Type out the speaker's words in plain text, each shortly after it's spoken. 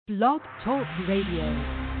Blog Talk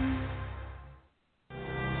Radio.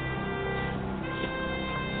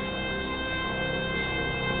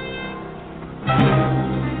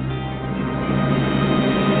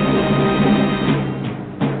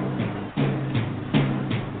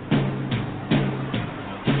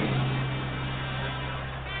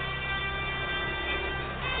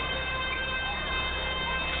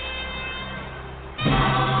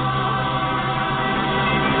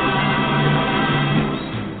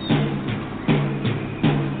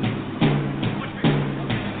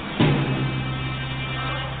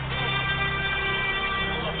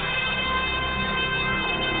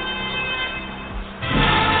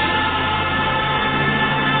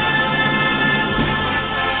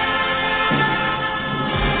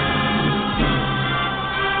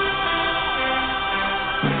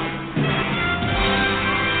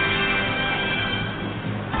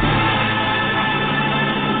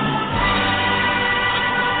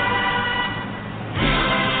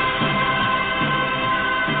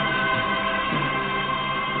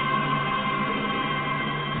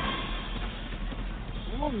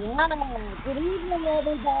 Good evening,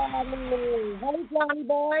 everybody. Hey, Johnny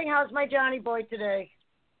Boy. How's my Johnny Boy today?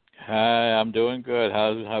 Hi, I'm doing good.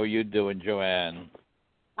 How are you doing, Joanne?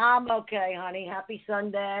 I'm okay, honey. Happy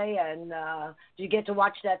Sunday. And did you get to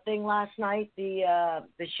watch that thing last night? The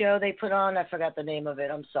show they put on. I forgot the name of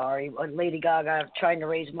it. I'm sorry. Lady Gaga trying to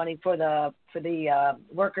raise money for the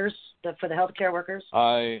workers, for the healthcare workers.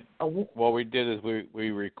 What we did is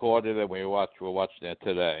we recorded and we're watching it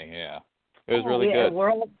today. Yeah, it was really good.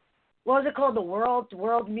 What was it called? The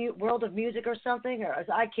World of Music or something? Or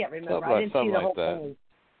I can't remember. I didn't see the whole thing.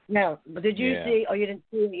 No, but did you see? Oh, you didn't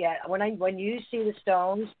see it yet. When you see the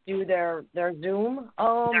Stones do their Zoom,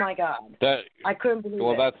 oh my God, I couldn't believe it.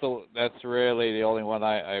 Well, that's really the only one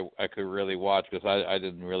I could really watch because I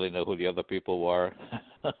didn't really know who the other people were.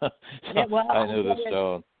 I knew the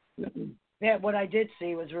Stones. Yeah, what I did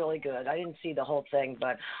see was really good. I didn't see the whole thing,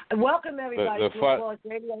 but welcome everybody to the Applause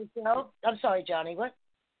Radio Show. I'm sorry, Johnny. What?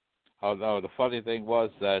 Oh, no, the funny thing was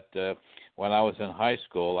that when I was in high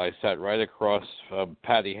school, I sat right across from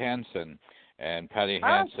Patty Hansen, and Patty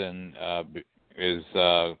Hansen is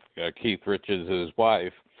Keith Richards'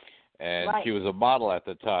 wife, and she was a model at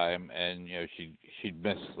the time, and she'd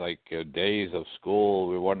missed like days of school.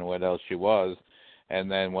 We were wondering what else she was, and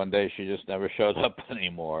then one day she just never showed up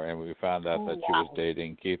anymore, and we found out that she was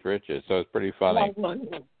dating Keith Richards. So it's pretty funny.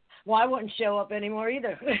 Well, I wouldn't show up anymore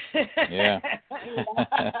either. Yeah.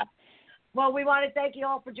 Well, we want to thank you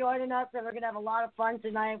all for joining us, and we're going to have a lot of fun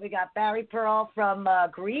tonight. We got Barry Pearl from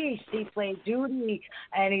Grease. He played Duty,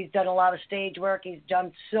 and he's done a lot of stage work. He's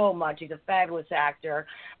done so much. He's a fabulous actor.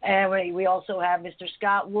 And we also have Mr.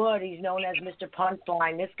 Scott Wood. He's known as Mr.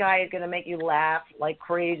 Punchline. This guy is going to make you laugh like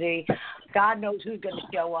crazy. God knows who's going to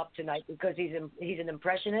show up tonight because he's an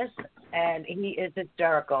impressionist, and he is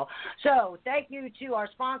hysterical. So thank you to our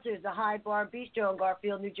sponsors, the Hyde Bar Bistro in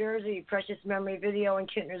Garfield, New Jersey, Precious Memory Video in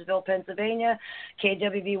Kintnersville, Pennsylvania,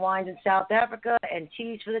 KWV Wines in South Africa, and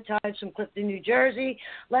Teas for the Times from Clifton, New Jersey.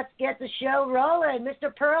 Let's get the show rolling.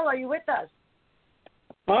 Mr. Pearl, are you with us?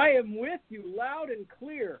 I am with you loud and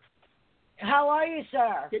clear. How are you,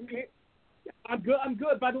 sir? I'm good. I'm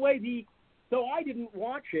good. By the way, though I didn't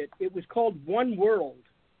watch it, it was called One World,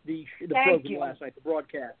 the program last night, the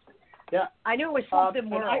broadcast. Yeah, I knew it was something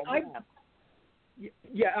World.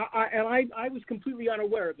 I was completely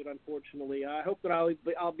unaware of it, unfortunately. I hope that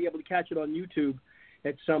I'll be able to catch it on YouTube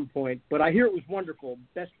at some point. But I hear it was wonderful.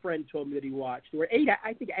 Best friend told me that he watched. There were 8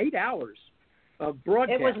 hours of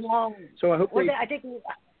broadcast. It was long. So I hope I think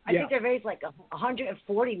they raised like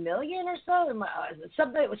 $140 million or so.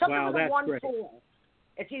 Something with a 1 4.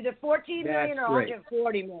 It's either $14 million or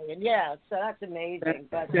 $140 million. Yeah, so that's amazing.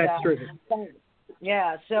 That's terrific.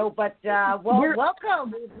 Yeah. So,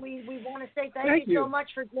 welcome. We want to say thank you so much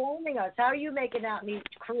for joining us. How are you making out in these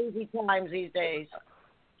crazy times these days?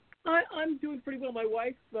 I'm doing pretty well. My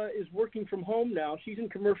wife is working from home now. She's in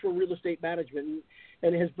commercial real estate management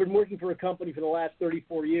and has been working for a company for the last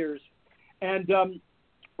 34 years. And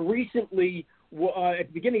recently, at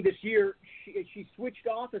the beginning of this year, she switched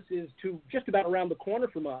offices to just about around the corner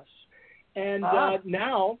from us. And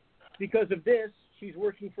now, because of this, she's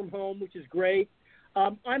working from home, which is great.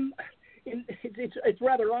 It's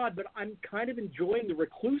rather odd, but I'm kind of enjoying the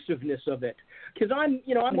reclusiveness of it because I'm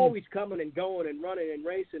always coming and going and running and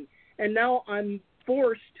racing, and now I'm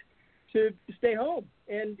forced to stay home.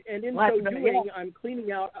 And in so doing, I'm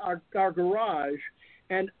cleaning out our garage,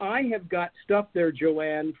 and I have got stuff there,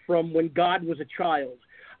 Joanne, from when God was a child.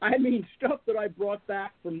 I mean, stuff that I brought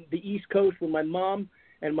back from the East Coast when my mom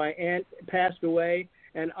and my aunt passed away.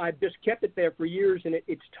 and I've just kept it there for years, and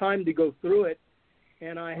it's time to go through it.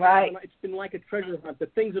 And it's been like a treasure hunt. The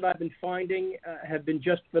things that I've been finding have been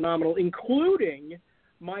just phenomenal, including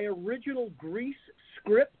my original Grease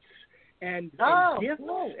scripts and gifts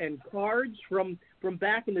and cards from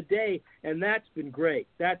back in the day, and that's been great.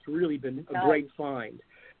 That's really been a great find.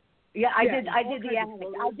 Yeah, I did the attic.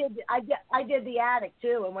 I did the attic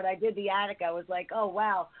too, and when I did the attic, I was like, oh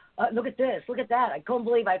wow, look at this, look at that. I couldn't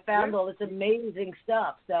believe I found all this amazing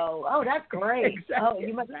stuff. So, that's great.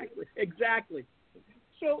 Exactly. Exactly.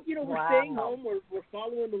 So, we're staying home, we're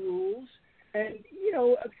following the rules, and,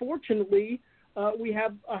 fortunately, we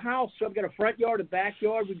have a house. So I've got a front yard, a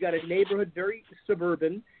backyard. We've got a neighborhood, very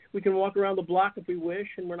suburban. We can walk around the block if we wish,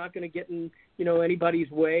 and we're not going to get in, anybody's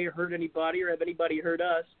way or hurt anybody or have anybody hurt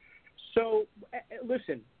us. So,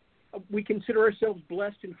 listen, we consider ourselves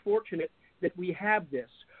blessed and fortunate that we have this.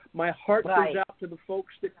 My heart goes out to the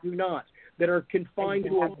folks that do not, that are confined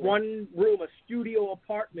to a one-room, a studio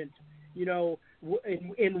apartment,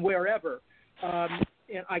 in wherever.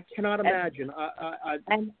 And I cannot imagine.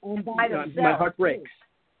 And by themselves. My heart breaks.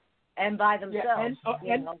 And by themselves.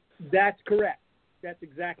 And that's correct. That's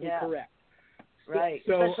exactly correct. Right.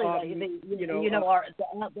 So, especially the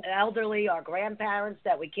elderly, our grandparents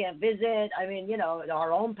that we can't visit. I mean,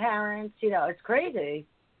 our own parents. It's crazy.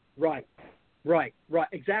 Right.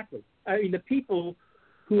 Exactly. I mean, the people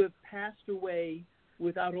who have passed away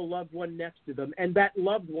without a loved one next to them, and that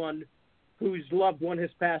loved one whose loved one has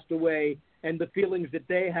passed away, and the feelings that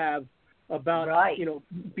they have about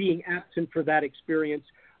being absent for that experience.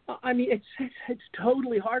 I mean, it's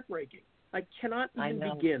totally heartbreaking. I cannot even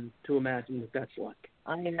begin to imagine what that's like.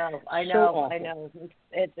 I know.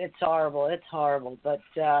 It's horrible. It's horrible. But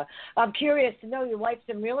I'm curious to know, your wife's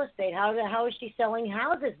in real estate. How is she selling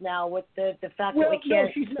houses now with the fact that we can't?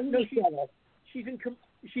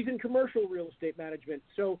 She's in commercial real estate management.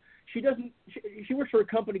 So she works for a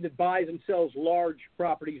company that buys and sells large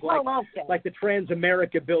properties like the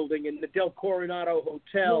Transamerica building and the Del Coronado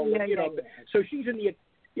Hotel. So she's in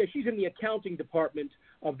the accounting department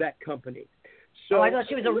of that company. So I thought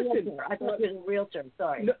she was a realtor.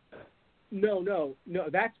 Sorry. No.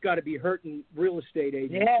 That's got to be hurting real estate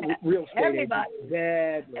agents. Yeah, real estate everybody.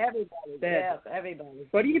 Agents. Everybody.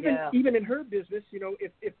 But even in her business,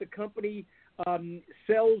 if the company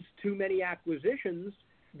sells too many acquisitions,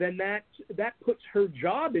 then that puts her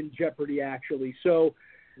job in jeopardy, actually. So,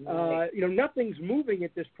 nothing's moving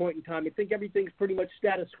at this point in time. I think everything's pretty much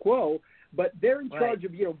status quo. But they're in charge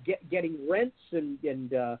of getting rents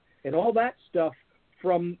and all that stuff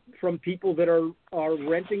from people that are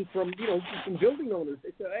renting from from building owners.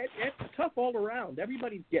 It's tough all around.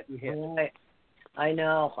 Everybody's getting hit. Right. I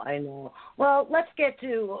know. Well, let's get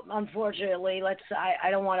to, unfortunately, I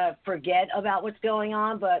don't want to forget about what's going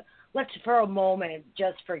on, but let's for a moment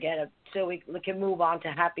just forget it so we can move on to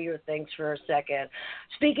happier things for a second.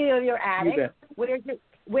 Speaking of your attic,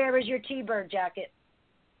 where is your T-Bird jacket?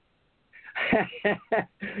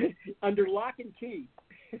 Under lock and key.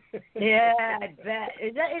 Yeah, I bet.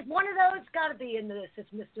 Is one of those got to be in the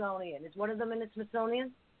Smithsonian? Is one of them in the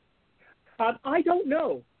Smithsonian? I don't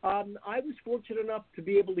know. I was fortunate enough to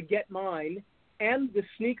be able to get mine and the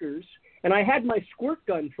sneakers, and I had my squirt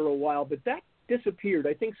gun for a while, but that disappeared.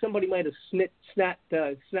 I think somebody might have snatched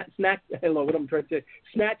that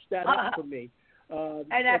up from me.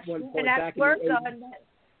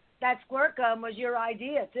 That squirt gun was your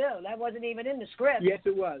idea too. That wasn't even in the script. Yes,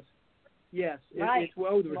 it was. Yes, there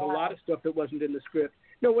was a lot of stuff that wasn't in the script.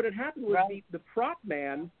 No, what had happened was the prop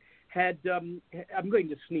man had. I'm going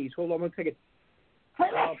to sneeze. Hold on, I'm going to take it.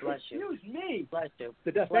 Oh, bless you. Excuse me. Bless you.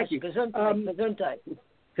 Thank you. Gesundheit.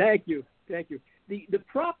 Thank you. The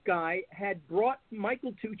prop guy had brought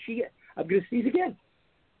Michael Tucci. I'm going to sneeze again.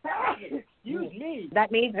 Excuse me.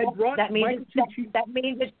 That means it's true. That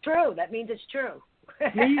means it's true.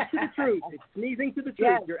 Sneeze to the truth. It's sneezing to the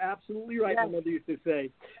truth. Yes. You're absolutely right. Yes. My mother used to say.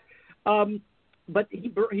 But he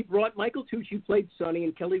brought Michael Tucci, who played Sonny,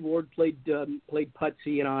 and Kelly Ward played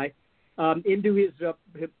Putsy and I into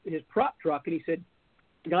his prop truck, and he said,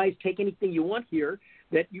 "Guys, take anything you want here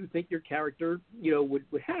that you think your character would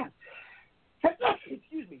have."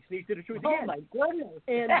 Excuse me, sneeze to the truth again. Oh my goodness!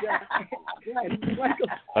 And Michael,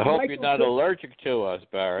 I hope you're not allergic to us,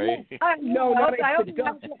 Barry. No, I hope you're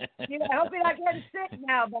not getting sick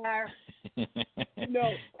now, Barry.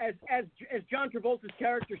 No, as John Travolta's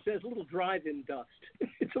character says, a little drive-in dust.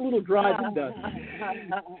 It's a little drive-in dust.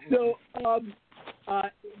 So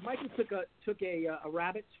Michael took a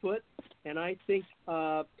rabbit's foot, and I think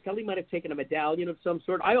Kelly might have taken a medallion of some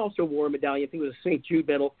sort. I also wore a medallion. I think it was a St. Jude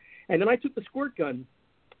medal. And then I took the squirt gun,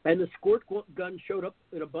 and the squirt gun showed up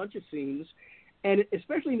in a bunch of scenes. And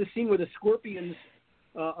especially in the scene where the scorpions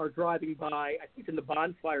are driving by, I think it's in the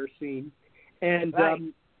bonfire scene, and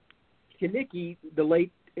Kenickie, the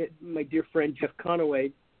late, my dear friend Jeff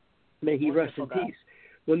Conaway, may he rest in peace,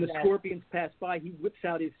 when the scorpions pass by, he whips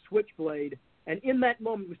out his switchblade, and in that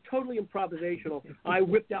moment, it was totally improvisational. I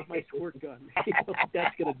whipped out my squirt gun.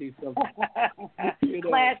 That's going to do something. You know.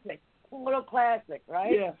 Classic. A little classic,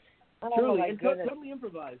 right? Yeah. Oh, truly. And totally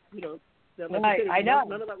improvised. You know. Like right. I know.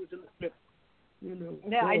 None of that was in the script. You know.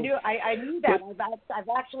 Yeah, I knew that. I've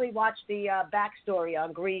actually watched the backstory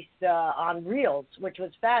on Grease on Reels, which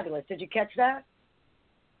was fabulous. Did you catch that?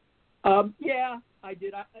 Yeah, I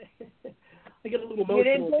did. I get a little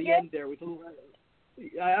emotional at the end there. With a little,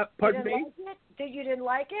 pardon me? You didn't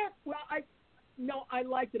like it? Well, I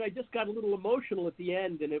liked it. I just got a little emotional at the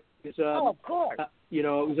end, and it was. Of course. You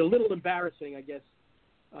know, it was a little embarrassing, I guess,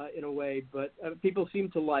 in a way. But people seem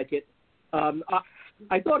to like it.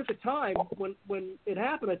 I thought at the time when it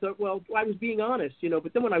happened, I thought, well, I was being honest, you know.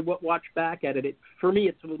 But then when I watched back at it, for me,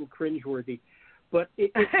 it's a little cringeworthy. But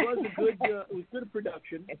it was a good, it was good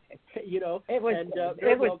production, you know. It was. And,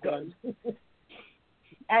 very well good. done.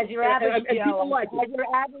 As your average and Joe, people like it.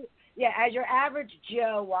 As your average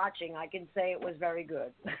Joe watching, I can say it was very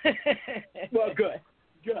good. Well, good.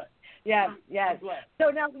 Yes. So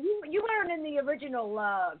now you weren't in the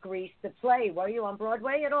original Grease, the play, were you on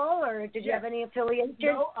Broadway at all, or did you have any affiliation?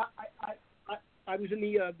 No, I was in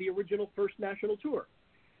the original first national tour.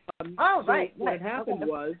 Right. What had happened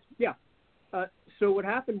was, so what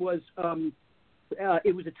happened was,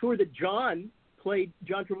 it was a tour that John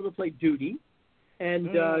Travolta played Duty, and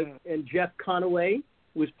Jeff Conaway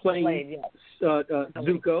was playing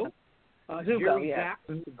Zuko. Jerry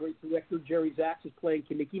Zaks, the great director Jerry Zaks, was playing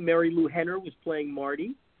Kenickie. Mary Lou Henner was playing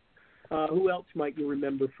Marty. Who else might you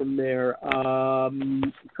remember from there?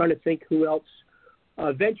 I'm trying to think who else.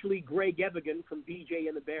 Eventually, Greg Evigan from BJ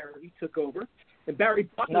and the Bear, he took over. And Barry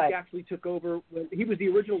Butnick actually took over. When he was the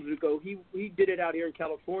original Zuko. He did it out here in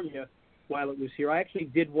California while it was here. I actually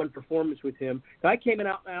did one performance with him. I came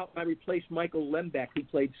out and I replaced Michael Lembeck, who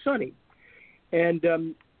played Sonny. And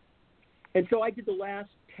so I did the last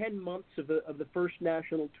 10 months of the first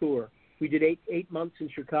national tour. We did eight months in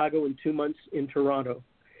Chicago and 2 months in Toronto.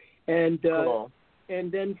 And cool. And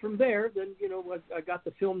then from there, I got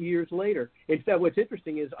the film years later. In fact, what's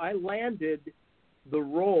interesting is I landed the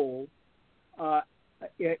role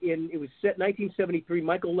it was set 1973.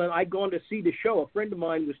 I'd gone to see the show. A friend of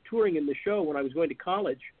mine was touring in the show when I was going to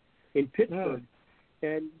college in Pittsburgh.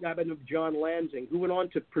 And I met John Lansing, who went on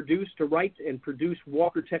to write and produce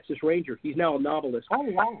Walker, Texas Ranger. He's now a novelist. Oh,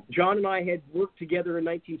 wow. John and I had worked together in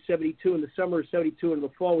 1972, in the summer of 72, and the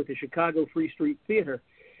fall with the Chicago Free Street Theater.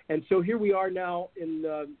 And so here we are now in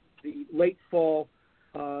the late fall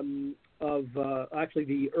actually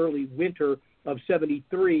the early winter of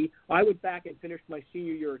 73. I went back and finished my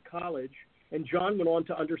senior year at college, and John went on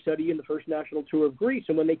to understudy in the first national tour of Grease.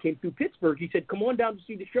 And when they came through Pittsburgh, he said, come on down to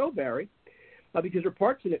see the show, Barry, because there are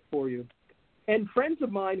parts in it for you. And friends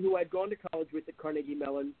of mine who I'd gone to college with at Carnegie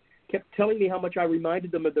Mellon kept telling me how much I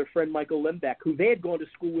reminded them of their friend Michael Lembeck, who they had gone to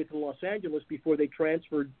school with in Los Angeles before they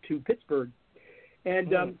transferred to Pittsburgh.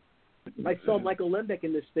 And I saw Michael Lembeck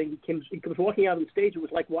in this thing. He was walking out on stage. It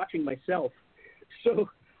was like watching myself. So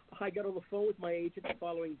I got on the phone with my agent the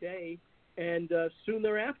following day, and soon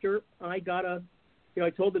thereafter, I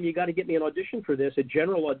told them, you got to get me an audition for this, a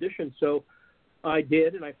general audition. So I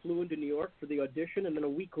did, and I flew into New York for the audition, and then a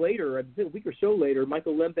week or so later,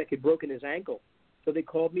 Michael Lembeck had broken his ankle. So they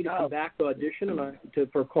called me to come back to audition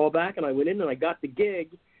for a callback, and I went in and I got the gig,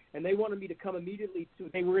 and they wanted me to come immediately.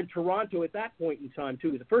 They were in Toronto at that point in time, too.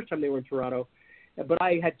 It was the first time they were in Toronto. But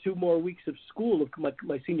I had 2 more weeks of school of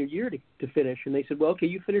my senior year to finish. And they said, well, okay,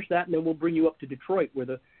 you finish that, and then we'll bring you up to Detroit where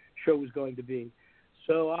the show was going to be.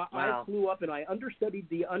 So I flew up, and I understudied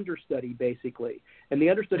the understudy, basically. And the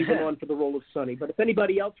understudy went on for the role of Sonny. But if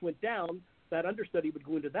anybody else went down, that understudy would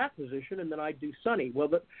go into that position, and then I'd do Sonny. Well,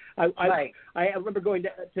 I remember going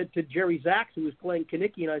to Jerry Zaks, who was playing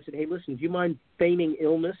Kenickie, and I said, hey, listen, do you mind feigning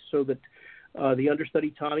illness so that the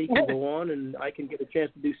understudy, Tommy, can go on and I can get a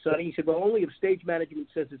chance to do Sonny? He said, well, only if stage management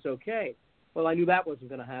says it's okay. Well, I knew that wasn't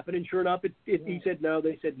going to happen. And sure enough, he said no.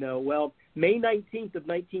 They said no. Well, May 19th of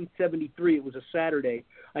 1973, it was a Saturday,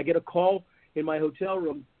 I get a call in my hotel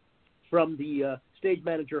room from the stage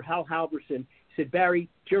manager, Hal Halverson. He said, Barry,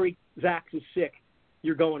 Jerry Zaks is sick.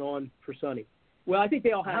 You're going on for Sonny. Well, I think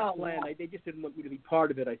they all had a plan. They just didn't want me to be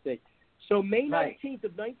part of it, I think. So May 19th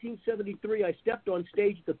of 1973, I stepped on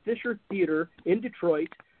stage at the Fisher Theater in Detroit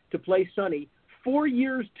to play Sonny. 4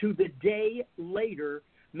 years to the day later,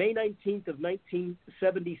 May 19th of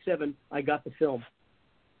 1977, I got the film.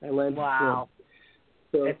 I landed the film.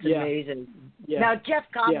 So, it's amazing. Yeah. Now Jeff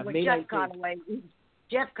Conaway, May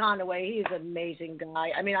Jeff Conaway, he's an amazing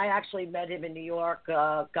guy. I mean, I actually met him in New York.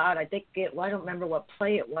 I don't remember what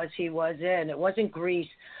play it was he was in. It wasn't Grease,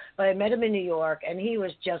 but I met him in New York, and he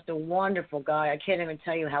was just a wonderful guy. I can't even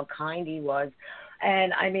tell you how kind he was.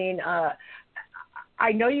 And, I mean,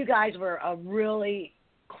 I know you guys were a really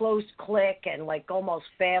close clique and, like, almost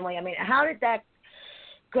family. I mean, how did that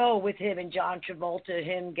go with him and John Travolta,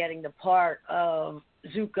 him getting the part of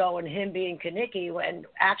Zuko and him being Kaneki, when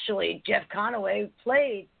actually Jeff Conaway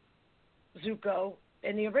played Zuko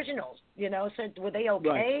in the originals? You know, so were they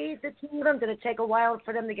okay, the two of them? Did it take a while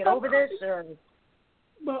for them to get over this? Or?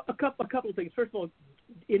 Well, a couple of things. First of all,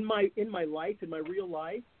 in my life, in my real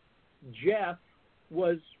life, Jeff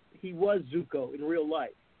was Zuko in real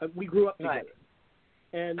life. We grew up together. Right.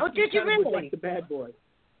 And did you really? Was like the bad boy.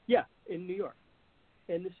 Yeah, in New York,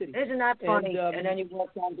 in the city. Isn't that funny? And then you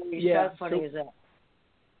walked on to Grease. How funny is that?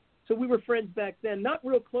 So we were friends back then, not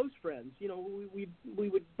real close friends. You know, we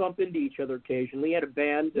would bump into each other occasionally. We had a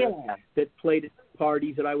band that played at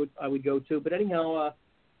parties that I would go to. But anyhow,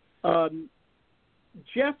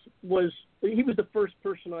 Jeff was the first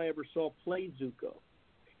person I ever saw play Zuko,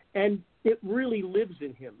 and it really lives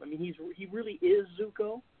in him. I mean, he really is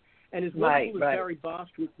Zuko, and as wonderful as Barry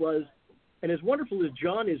Bostwick was, and as wonderful as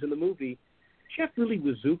John is in the movie, Jeff really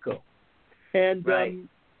was Zuko, and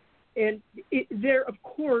there, of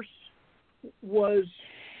course,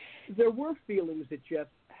 there were feelings that Jeff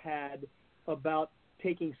had about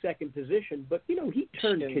taking second position, but you know, he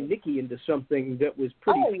turned Kaneki into something that was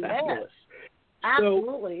pretty fabulous.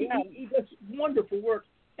 Absolutely, so he does wonderful work.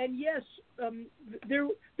 And yes, there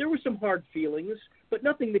were some hard feelings, but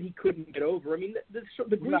nothing that he couldn't get over. I mean,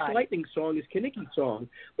 the Grease Lightning song is Kaneki's song,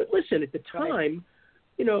 but listen, at the time,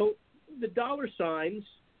 you know, the dollar signs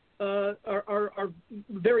are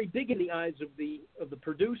very big in the eyes of the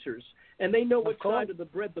producers, and they know what side of the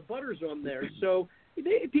bread the butter's on there. So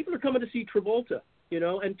people are coming to see Travolta, you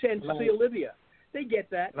know, and to see Olivia. They get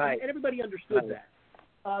that, and everybody understood that.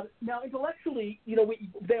 Now, intellectually, you know,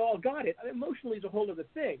 they all got it. Emotionally is a whole other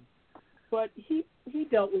thing, but he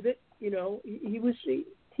dealt with it. You know, he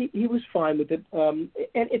was fine with it. And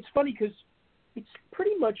it's funny because it's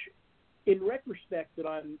pretty much in retrospect that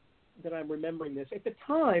I'm remembering this. At the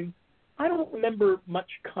time, I don't remember much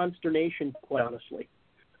consternation, quite honestly,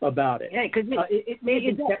 about it. Yeah, because it made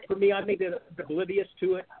it for me. I made it oblivious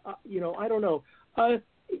to it. You know, I don't know.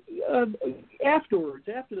 Afterwards,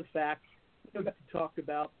 after the fact, we talked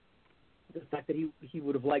about the fact that he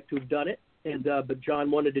would have liked to have done it, and but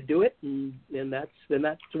John wanted to do it, and that's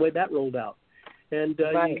the way that rolled out. And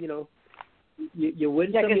you know, you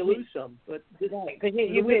win some, you lose some, but because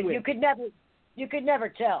you could never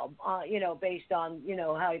tell, you know, based on, you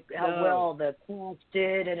know, how well the cast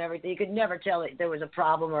did and everything. You could never tell that there was a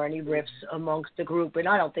problem or any rifts amongst the group, and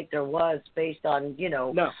I don't think there was, based on, you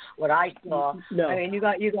know, what I saw. No. I mean, you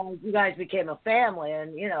guys became a family,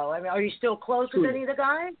 and you know, I mean, are you still close with any of the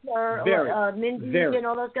guys, or Mindy and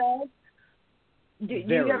all those guys? Do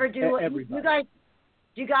you ever do everybody?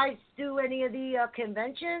 Do you guys do any of the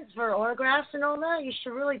conventions for autographs and all that? You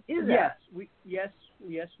should really do that. Yes,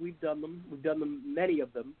 we've done them. We've done them, many of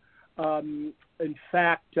them. In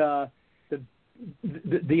fact, the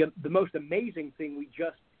most amazing thing we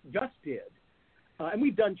just did, and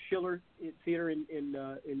we've done Schiller Theater in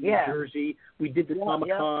New Jersey. We did the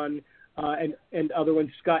Comic-Con and other ones.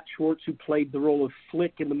 Scott Schwartz, who played the role of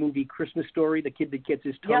Flick in the movie Christmas Story, the kid that gets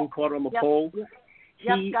his tongue caught on the pole.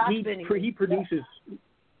 He produces.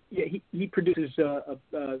 Yeah, he produces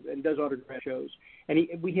and does autograph shows, and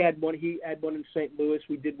we had one. He had one in St. Louis.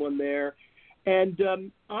 We did one there, and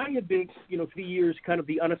I have been, you know, for years, kind of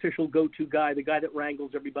the unofficial go-to guy, the guy that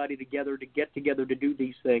wrangles everybody together to get together to do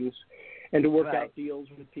these things, and to work out deals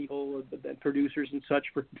with people, and producers and such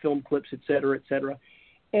for film clips, et cetera, et cetera.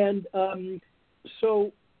 And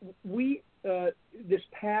so we this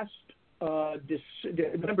past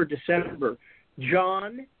December,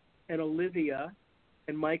 John and Olivia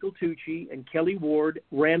and Michael Tucci and Kelly Ward,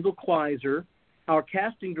 Randall Kleiser, our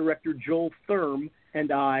casting director Joel Thurm,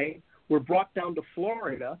 and I were brought down to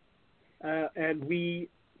Florida, and we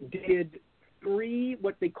did 3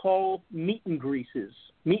 what they call meet and grease,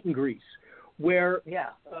 where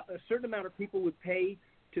a certain amount of people would pay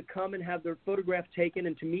to come and have their photograph taken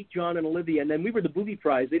and to meet John and Olivia. And then we were the booby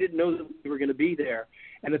prize. They didn't know that we were going to be there.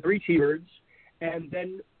 And the 3 T-birds. And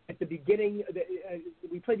then at the beginning,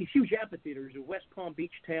 we played these huge amphitheaters in West Palm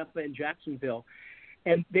Beach, Tampa, and Jacksonville.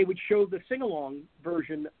 And they would show the sing-along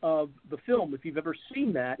version of the film. If you've ever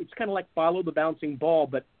seen that, it's kind of like Follow the Bouncing Ball,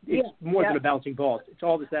 but it's more than a bouncing ball. It's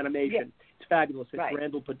all this animation. Yeah. It's fabulous. It's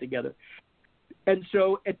Randall put together. And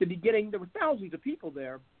so at the beginning, there were thousands of people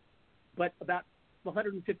there, but about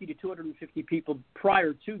 150 to 250 people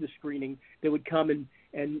prior to the screening, they would come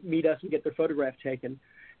and meet us and get their photograph taken.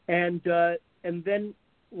 And then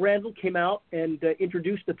Randall came out and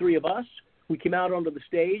introduced the three of us. We came out onto the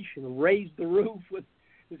stage and raised the roof. It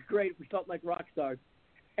was great. We felt like rock stars.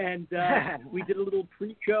 And we did a little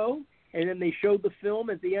pre-show, and then they showed the film.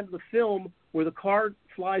 At the end of the film, where the car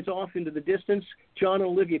flies off into the distance, John and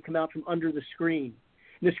Olivia come out from under the screen.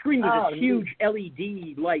 And the screen was a huge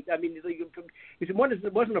LED light. I mean, it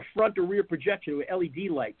wasn't a front or rear projection. It was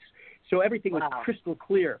LED lights. So everything was crystal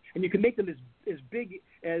clear. And you could make them as big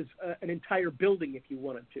as an entire building if you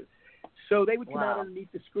wanted to. So they would come out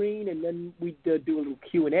underneath the screen, and then we'd do a little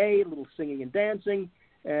Q&A, a little singing and dancing,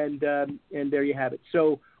 and there you have it.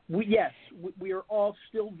 So, we are all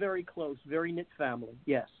still very close, very knit family,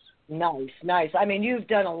 yes. Nice. I mean, you've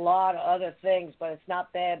done a lot of other things, but it's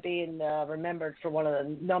not bad being remembered for one of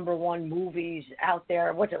the number one movies out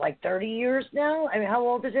there. What's it, like 30 years now? I mean, how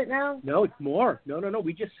old is it now? No, it's more. No.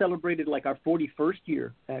 We just celebrated like our 41st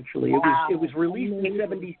year, actually. Wow. It was released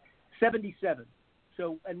in 77.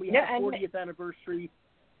 So, and we had 40th anniversary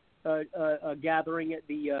gathering at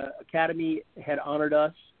the Academy had honored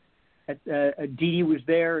us. Dee Dee was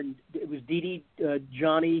there, and it was Dee Dee,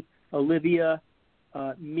 Johnny, Olivia,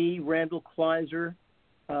 me, Randall Kleiser,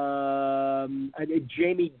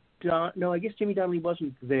 Jamie I guess Jamie Donnelly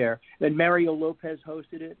wasn't there. Then Mario Lopez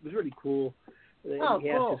hosted it. It was really cool. He asked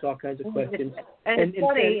us all kinds of questions. And it's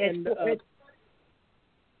funny,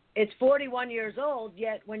 it's 41 years old,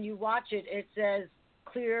 yet when you watch it, it's as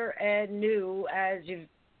clear and new as you've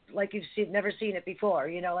never seen it before.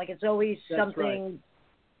 You know, like it's always something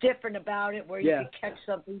different about it, where you can catch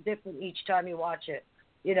something different each time you watch it.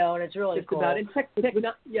 You know, and it's really just cool. About it.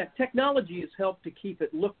 Technology has helped to keep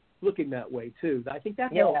it looking that way too. I think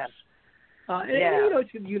that helps. You know,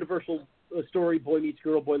 it's a universal story: boy meets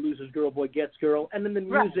girl, boy loses girl, boy gets girl, and then the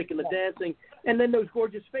music and the dancing, and then those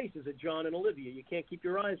gorgeous faces of John and Olivia. You can't keep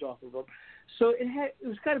your eyes off of them. So it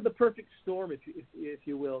was kind of the perfect storm, if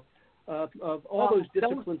you will, of all those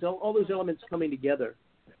disciplines, all those elements coming together.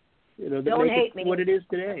 You know, that make it what it is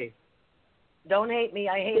today. Don't hate me.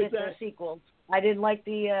 I hated the sequels. I didn't like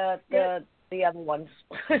the other ones.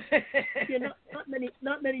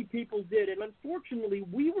 Not many people did, and unfortunately,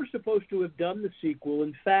 we were supposed to have done the sequel.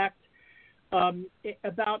 In fact,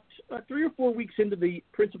 about 3 or 4 weeks into the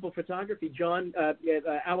principal photography,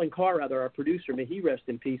 Alan Carr, our producer, may he rest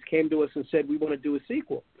in peace, came to us and said, "We want to do a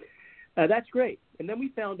sequel." That's great. And then we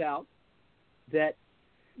found out that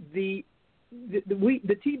the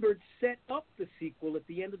T-Birds set up the sequel at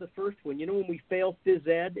the end of the first one. You know, when we failed Phys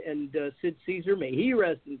Ed and Sid Caesar, may he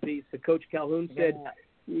rest in peace, Coach Calhoun said,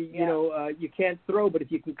 you know, you can't throw, but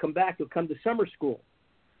if you can come back, you'll come to summer school.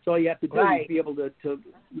 So all you have to do is be able to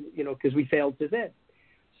you know, because we failed Phys Ed.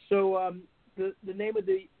 So the name of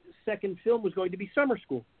the second film was going to be Summer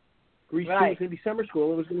School. Grease 2 was going to be Summer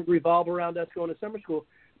School. It was going to revolve around us going to summer school.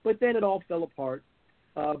 But then it all fell apart.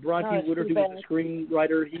 Bronte Woodard, who was a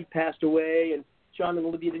screenwriter, he passed away, and John and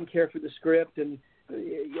Olivia didn't care for the script, and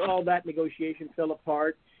all that negotiation fell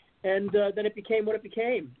apart. And then it became what it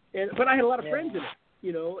became. But I had a lot of friends in it,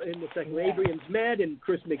 you know, in the second. Adrian Zmed and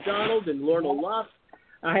Chris McDonald and Lorna Luff.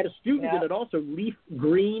 I had a student in it also, Leaf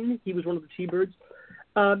Green. He was one of the T-Birds.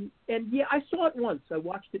 And, I saw it once. I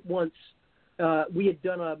watched it once. We had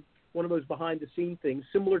done one of those behind-the-scene things,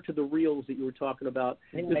 similar to the reels that you were talking about.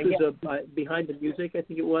 This was Behind the Music, I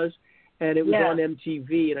think it was, and it was on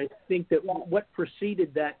MTV. And I think that what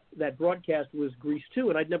preceded that broadcast was Grease 2,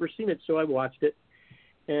 and I'd never seen it, so I watched it.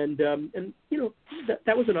 And you know,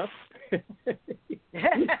 that was enough.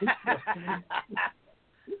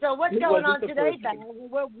 So what's going on today, Barry?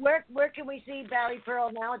 Where can we see Barry Pearl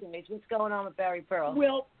nowadays? What's going on with Barry Pearl?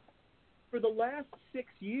 Well, for the last 6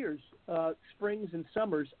 years, springs and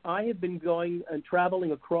summers, I have been going and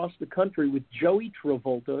traveling across the country with Joey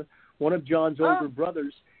Travolta, one of John's older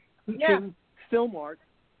brothers, teaching film art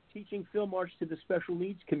to the special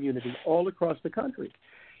needs community all across the country.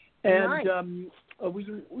 And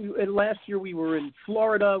and last year we were in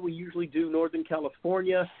Florida. We usually do Northern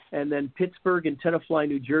California, and then Pittsburgh and Tenafly,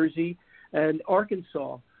 New Jersey, and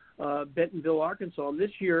Arkansas, Bentonville, Arkansas. And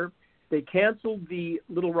this year they canceled the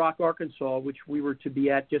Little Rock, Arkansas, which we were to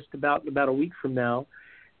be at just about a week from now.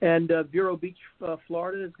 And Vero Beach,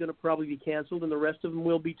 Florida is going to probably be canceled, and the rest of them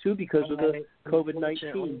will be too because of the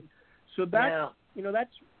COVID-19. So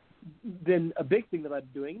that's been a big thing that I'm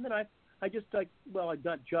doing. And then I had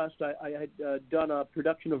done a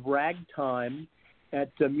production of Ragtime, at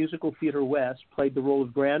Musical Theater West, played the role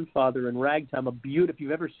of grandfather in Ragtime. If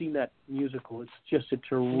you've ever seen that musical, it's just a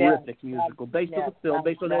terrific musical based on the film,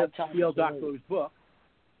 based on L. Doctorow's book.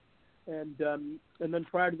 And then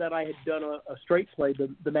prior to that, I had done a straight play,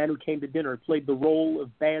 The Man Who Came to Dinner. I played the role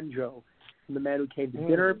of Banjo in The Man Who Came to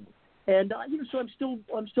Dinner. And so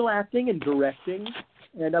I'm still acting and directing.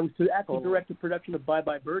 And I was to actually direct a production of Bye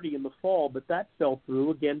Bye Birdie in the fall, but that fell through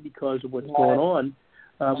again because of what's going on.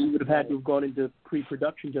 We would have had to have gone into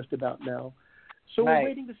pre-production just about now. So we're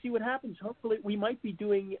waiting to see what happens. Hopefully we might be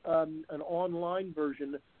doing an online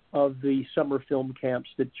version of the summer film camps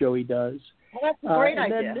that Joey does. Well, that's a great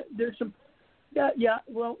idea. And then there's some,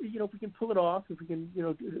 well, if we can pull it off, if we can,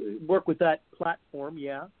 work with that platform,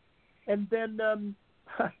 And then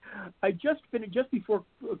I just finished, just before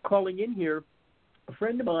calling in here, a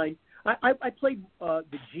friend of mine, I played the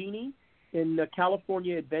genie in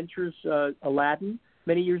California Adventures Aladdin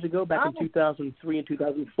many years ago, back in 2003 and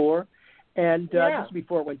 2004, and just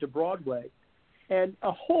before it went to Broadway. And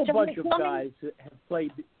a whole bunch of guys have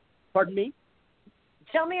played. Pardon me?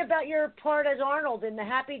 Tell me about your part as Arnold in the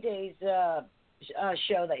Happy Days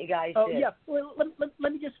show that you guys did. Oh yeah. Well, let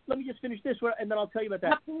me just finish this, and then I'll tell you about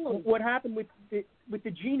that. Absolutely. What happened with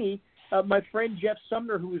the genie? My friend Jeff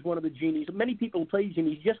Sumner, who was one of the genies. Many people play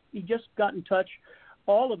genies. He just got in touch.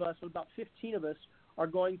 All of us, about 15 of us, are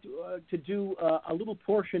going to do a little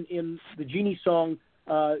portion in the genie song.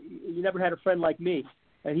 You Never Had a Friend Like Me.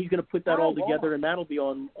 And he's going to put that all together, and that'll be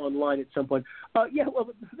online at some point. Well,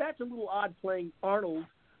 that's a little odd playing Arnold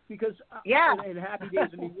because in Happy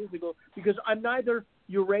Days a few years ago, because I'm neither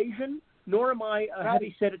Eurasian nor am I a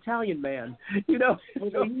heavy-set Italian man.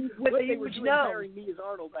 When they were hiring me as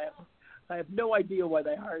Arnold, I have no idea why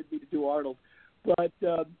they hired me to do Arnold. But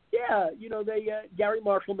Gary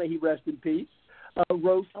Marshall, may he rest in peace,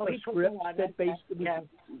 wrote a script that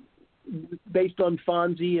based on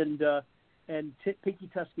Fonzie and Pinky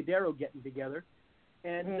Tuscadero getting together,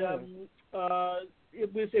 and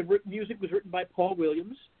music was written by Paul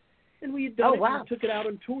Williams, and we had done and took it out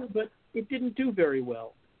on tour, but it didn't do very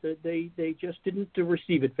well. They just didn't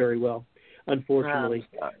receive it very well, unfortunately.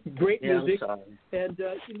 Great music, and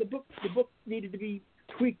the book needed to be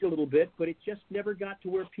tweaked a little bit, but it just never got to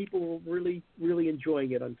where people were really, really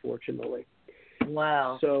enjoying it, unfortunately.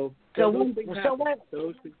 Wow. So when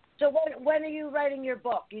are you writing your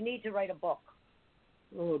book? You need to write a book.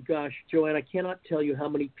 Oh, gosh, Joanne, I cannot tell you how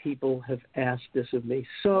many people have asked this of me.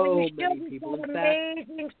 So many people.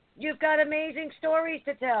 You've got amazing stories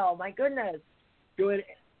to tell. My goodness. Joanne,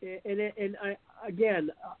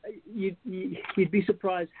 and you'd be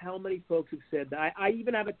surprised how many folks have said that. I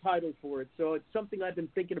even have a title for it, so it's something I've been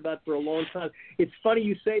thinking about for a long time. It's funny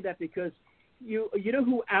you say that because you know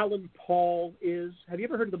who Alan Paul is? Have you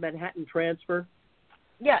ever heard of the Manhattan Transfer?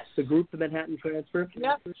 Yes. The group, the Manhattan Transfer?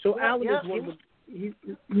 Yeah. So Alan is he's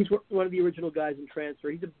one of the original guys in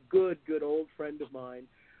Transfer. He's a good old friend of mine.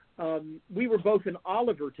 We were both in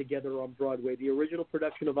Oliver together on Broadway, the original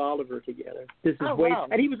production of Oliver together. This is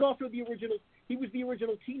and he was also the original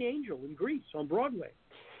Teen Angel in Grease on Broadway.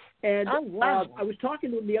 And I was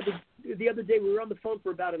talking to him the other day. We were on the phone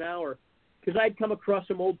for about an hour because I'd come across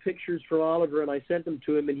some old pictures from Oliver, and I sent them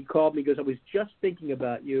to him, and he called me. He goes, "I was just thinking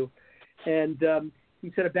about you," and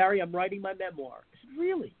he said, "Barry, I'm writing my memoir." I said,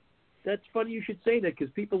 "Really? That's funny you should say that because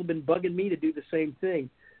people have been bugging me to do the same thing."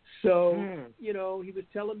 So, he was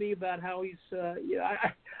telling me about how he's,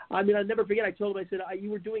 I'll never forget. I told him, I said, you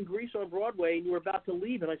were doing Grease on Broadway and you were about to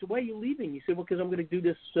leave. And I said, why are you leaving? He said, well, because I'm going to do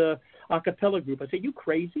this a cappella group. I said, you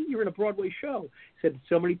crazy? You're in a Broadway show. He said,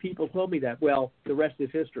 so many people told me that. Well, the rest is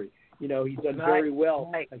history. He's done very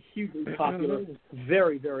well, a hugely popular,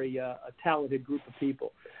 very, very talented group of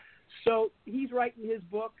people. So he's writing his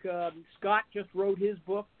book. Scott just wrote his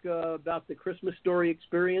book about the Christmas Story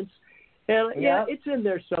experience. And it's in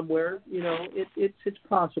there somewhere. It's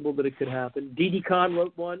possible that it could happen. Didi Khan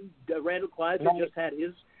wrote one. Randall Kleiser just had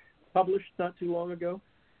his published not too long ago.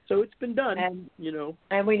 So it's been done. And now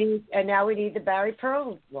we need the Barry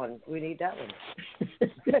Pearl one. We need that one.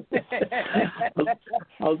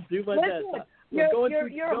 I'll do my best. You're going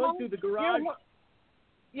through the garage.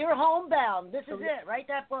 You're homebound. This is it. Write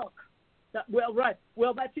that book. Well, right.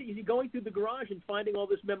 Well, that's it. You're going through the garage and finding all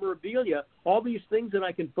this memorabilia, all these things that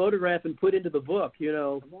I can photograph and put into the book,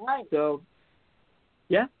 Right. So,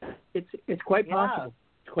 yeah, it's quite possible.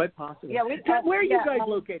 It's quite possible. Yeah, where are you guys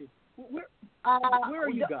located? Where are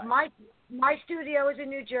you guys? My studio is in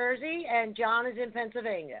New Jersey, and John is in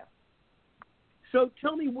Pennsylvania. So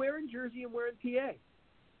tell me where in Jersey and where in PA?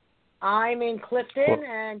 I'm in Clifton,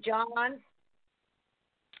 and John.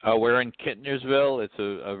 We're in Kittnersville. It's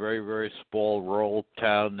a very, very small rural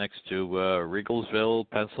town next to Regalsville,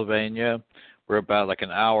 Pennsylvania. We're about like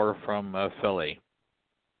an hour from Philly.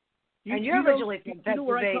 And you're originally from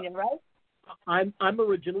Pennsylvania, right? I'm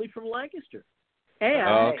originally from Lancaster.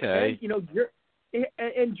 And, okay.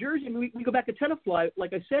 And Jersey, we go back to Tenafly.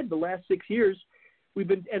 Like I said, the last 6 years,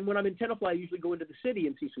 and when I'm in Tenafly, I usually go into the city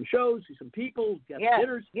and see some shows, see some people, get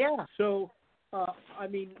dinners. Yeah. So,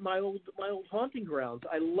 my old haunting grounds.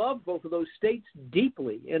 I love both of those states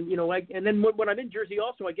deeply, and and then when I'm in Jersey,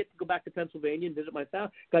 also I get to go back to Pennsylvania and visit my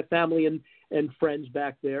got family and friends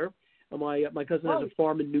back there. My cousin has a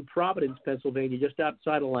farm in New Providence, Pennsylvania, just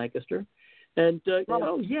outside of Lancaster, and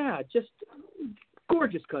just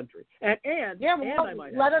gorgeous country. And I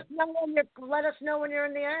might let us know when you're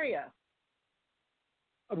in the area.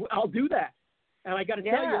 I'll do that. And I got to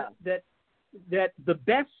tell you that the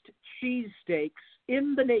best cheesesteaks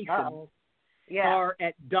in the nation are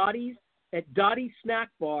at Dottie's Snack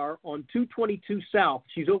Bar on 222 South.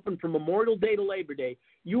 She's open from Memorial Day to Labor Day.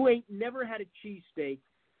 You ain't never had a cheesesteak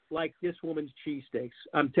like this woman's cheesesteaks.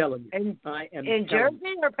 I'm telling you. In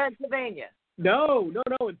Jersey or Pennsylvania? No,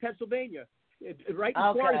 in Pennsylvania. Right in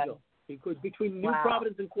Quarryville. Between New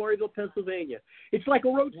Providence and Quarryville, Pennsylvania. It's like a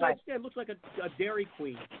roadside stand. It looks like a Dairy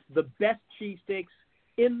Queen. The best cheesesteaks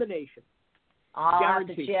in the nation. I'll have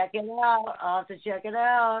to check it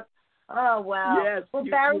out. Oh, wow. Yes, well,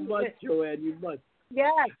 Barry, you must, Joanne. You must.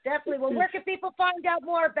 Yes, definitely. Well, where can people find out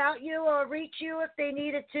more about you or reach you if they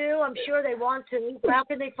needed to? I'm sure they want to. How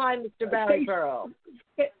can they find Mr. Barry Pearl?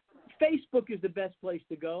 Facebook is the best place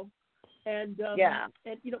to go. And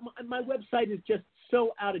my website is just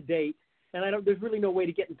so out of date, and there's really no way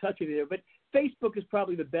to get in touch with you there. But Facebook is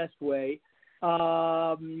probably the best way.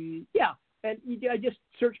 And I just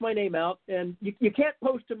search my name out, and you can't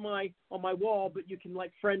post on my wall, but you can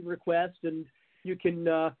friend request, and you can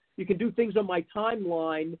do things on my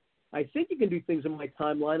timeline. I think you can do things on my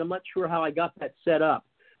timeline. I'm not sure how I got that set up,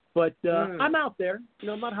 but I'm out there.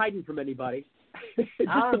 I'm not hiding from anybody. Just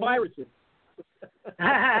the viruses.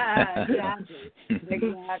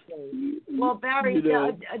 Exactly. Well, Barry,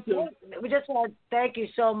 we just want to thank you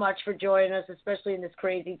so much for joining us, especially in this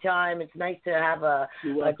crazy time. It's nice to have a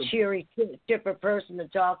cheery, chipper person to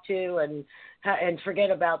talk to and forget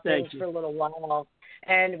about things for a little while.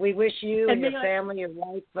 And we wish you and your family, your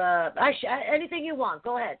wife, anything you want.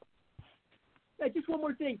 Go ahead. Just one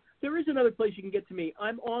more thing. There is another place you can get to me.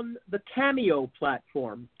 I'm on the Cameo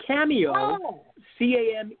platform. Cameo,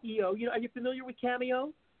 Cameo. Are you familiar with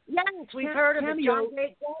Cameo? Yes, we've heard of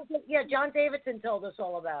it. John Davidson told us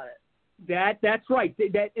all about it. That's right.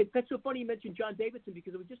 That's so funny you mentioned John Davidson,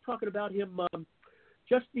 because I was just talking about him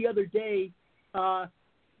just the other day. Back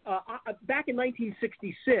in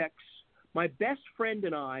 1966, my best friend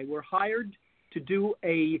and I were hired to do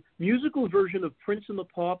a musical version of Prince and the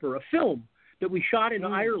Pauper, a film that we shot in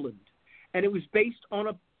Ireland, and it was based on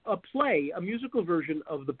a play, a musical version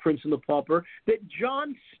of The Prince and the Pauper that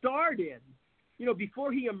John starred in.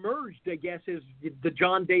 Before he emerged, I guess, as the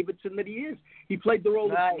John Davidson that he is. He played the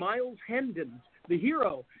role of Miles Hendon, the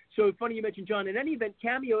hero. So funny you mentioned John. In any event,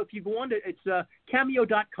 Cameo, if you want it, it's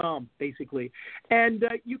cameo.com, basically. And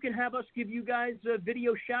you can have us give you guys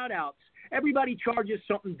video shout-outs. Everybody charges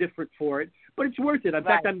something different for it, but it's worth it. In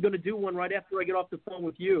fact, I'm going to do one right after I get off the phone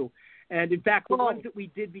with you. And, in fact, the ones that we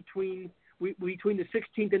did between the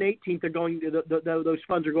 16th and 18th are going to those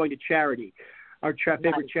funds are going to charity, our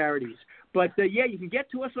favorite charities. But, you can get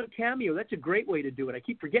to us on Cameo. That's a great way to do it. I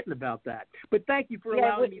keep forgetting about that. But thank you for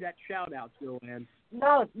allowing me that shout-out, Joanne.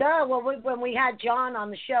 No. Well, when we had John on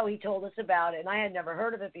the show, he told us about it, and I had never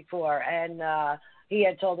heard of it before. And he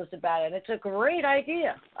had told us about it. And it's a great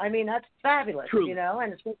idea. I mean, that's fabulous, Truly.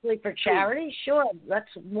 And especially for charity. Sure, that's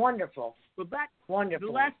wonderful. Well, wonderful.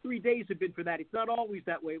 The last 3 days have been for that. It's not always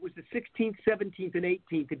that way. It was the 16th, 17th, and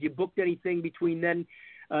 18th. If you booked anything between then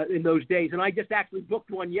in those days. And I just actually booked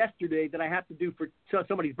one yesterday that I have to do for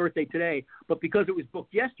somebody's birthday today. But because it was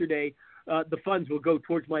booked yesterday, the funds will go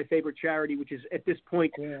towards my favorite charity, which is at this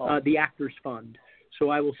point the Actors Fund. So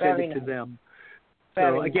I will send it to them.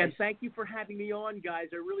 So, again, thank you for having me on, guys.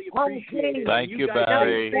 I really appreciate it. Thank you,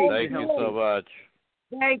 Barry. Thank you so much.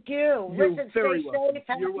 Thank you. You're Listen, very stay welcome. safe,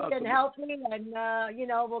 happy, and healthy, and,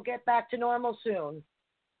 we'll get back to normal soon.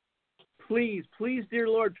 Please, dear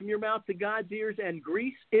Lord, from your mouth to God's ears, and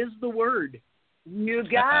grease is the word. You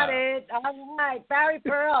got it. All right. Barry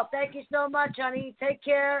Pearl, thank you so much, honey. Take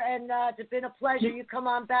care, and it's been a pleasure. You come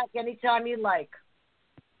on back anytime you like.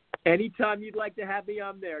 Anytime you'd like to have me,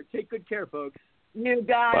 I'm there. Take good care, folks. You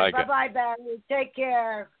guys. Bye-bye, Barry. Take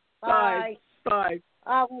care. Bye. Bye.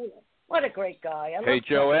 What a great guy. Hey,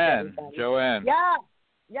 Joanne. Yeah.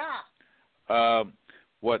 Yeah.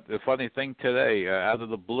 What the funny thing today, out of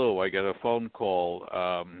the blue, I get a phone call.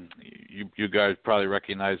 You guys probably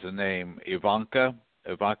recognize the name Ivanka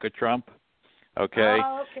Trump. Okay.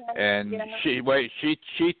 Oh, okay. And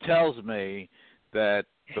she tells me that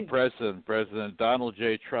the President Donald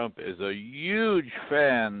J. Trump, is a huge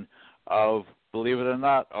fan of, believe it or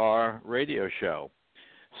not, our radio show.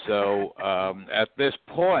 So at this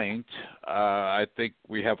point, I think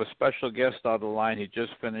we have a special guest on the line. He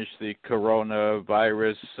just finished the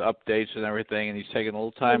coronavirus updates and everything, and he's taking a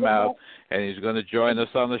little time out, and he's going to join us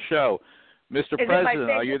on the show. Mr. President,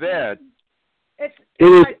 are you there? It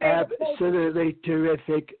is absolutely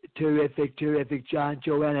terrific, John.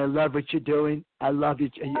 Joanne, I love what you're doing. I love you.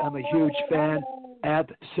 I'm a huge fan.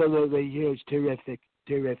 Absolutely huge. Terrific.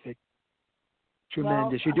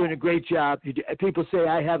 Tremendous. You're doing a great job. People say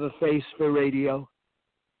I have a face for radio.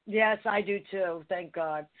 Yes, I do too. Thank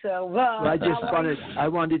God. So I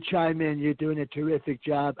wanted to chime in. You're doing a terrific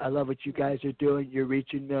job. I love what you guys are doing. You're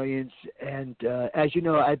reaching millions. And as you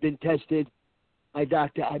know, I've been tested. My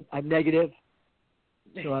doctor, I'm negative.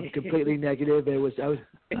 So I'm completely negative.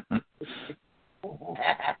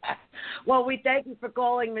 Well, we thank you for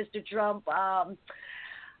calling, Mr. Trump.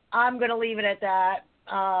 I'm going to leave it at that.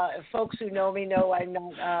 Folks who know me know I'm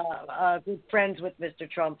not good friends with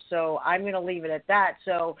Mr. Trump, so I'm going to leave it at that.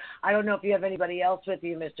 So I don't know if you have anybody else with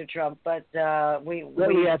you, Mr. Trump, but we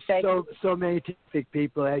have so many terrific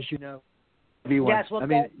people, as you know. Everyone. Yes, well,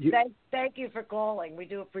 thank you for calling. We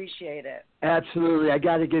do appreciate it. Absolutely. I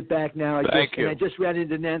got to get back now. Thank you. I just ran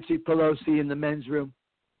into Nancy Pelosi in the men's room.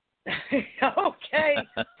 Okay.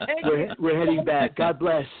 We're heading back. God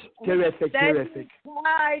bless. Terrific.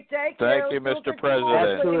 Hi, thank you. Thank you, Mr.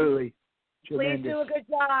 President. Absolutely. Tremendous. Please do a good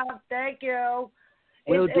job. Thank you.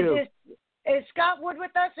 Will do. Is Scott Wood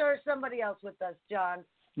with us or is somebody else with us, John?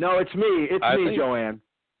 No, it's me. It's me, Joanne.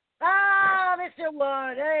 Ah, Mr.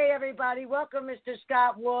 Wood. Hey, everybody. Welcome, Mr.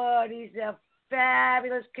 Scott Wood. He's a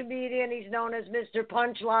fabulous comedian. He's known as Mr.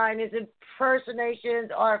 Punchline. His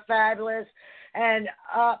impersonations are fabulous. And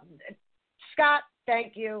Scott,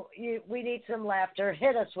 thank you. We need some laughter.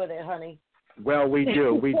 Hit us with it, honey. Well, we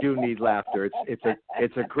do. We do need laughter.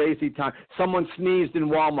 It's a crazy time. Someone sneezed in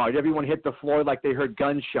Walmart. Everyone hit the floor like they heard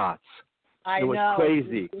gunshots. It was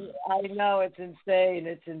crazy. I know. It's insane.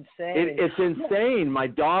 It's insane. My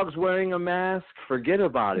dog's wearing a mask. Forget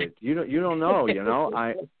about it. You don't know.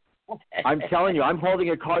 I'm telling you. I'm holding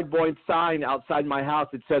a cardboard sign outside my house.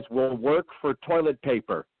 It says, "We'll work for toilet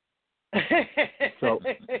paper." So,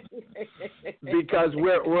 because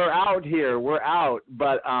we're out here,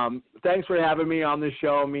 But thanks for having me on the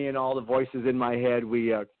show. Me and all the voices in my head.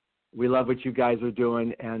 We love what you guys are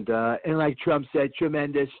doing, and like Trump said,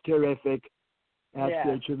 tremendous, terrific,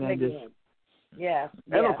 absolutely tremendous. Yeah.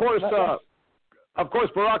 And of course,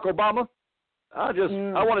 Barack Obama. I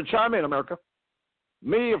want to chime in, America.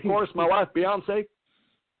 Me, of course, my wife Beyonce.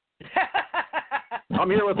 I'm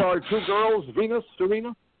here with our two girls, Venus,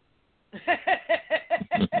 Serena.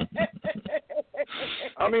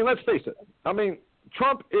 I mean, let's face it. I mean,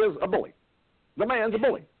 Trump is a bully. The man's a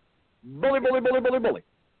bully. Bully.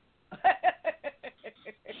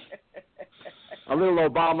 A little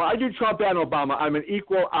Obama. I do Trump and Obama. I'm an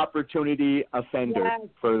equal opportunity offender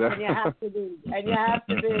for the. And you have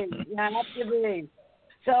to be.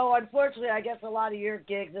 So, unfortunately, I guess a lot of your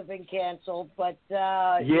gigs have been canceled, but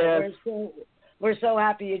yes. We're so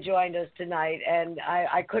happy you joined us tonight, and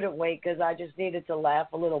I couldn't wait because I just needed to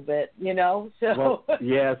laugh a little bit, So well,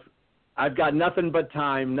 yes, I've got nothing but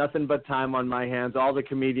time on my hands. All the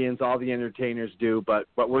comedians, all the entertainers do, but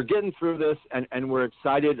we're getting through this, and we're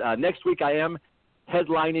excited. Next week I am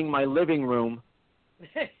headlining my living room.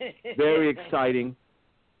 Very exciting.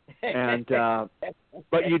 And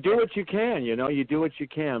but you do what you can, You do what you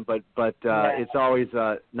can, but it's always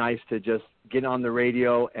nice to just get on the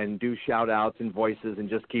radio and do shout-outs and voices and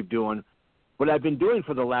just keep doing what I've been doing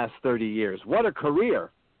for the last 30 years. What a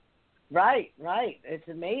career. Right. It's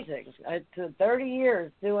amazing. It's 30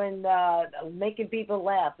 years doing making people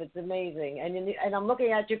laugh. It's amazing. And I'm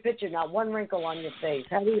looking at your picture, not one wrinkle on your face.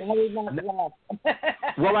 How do you not laugh?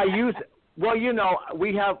 Well,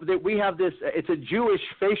 we have this. It's a Jewish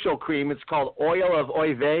facial cream. It's called Oil of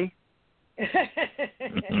Oiveh.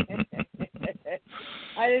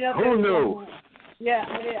 I didn't know. Who knew? Yeah,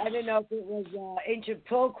 I didn't know if it was ancient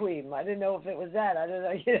pill cream. I didn't know if it was that. I don't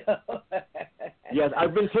know. Yes,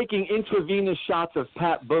 I've been taking intravenous shots of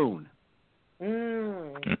Pat Boone.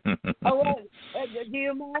 Oh, well, do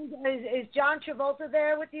you mind? Is John Travolta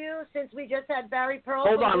there with you? Since we just had Barry Pearl.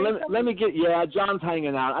 Hold on, let me get. Yeah, John's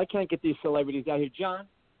hanging out. I can't get these celebrities out here. John.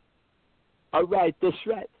 All right, that's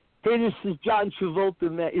right. Hey, this is John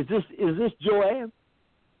Travolta, man. Is this Joanne?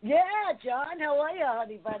 Yeah, John. How are you,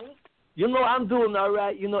 honey buddy? You know, I'm doing all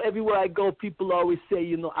right. You know, everywhere I go, people always say,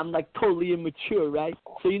 you know, I'm like totally immature, right?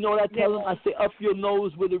 So you know what I tell them? I say, up your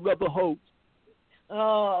nose with a rubber hose.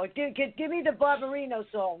 Oh, give me the Barbarino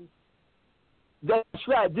song. That's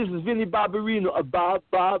right. This is Vinnie Barbarino.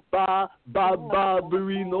 Barbarino.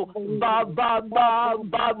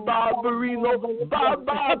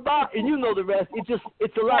 Barbarino. And you know the rest.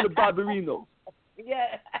 It's a lot of Barbarinos.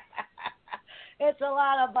 Yeah. It's a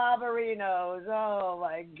lot of Barbarinos. Oh,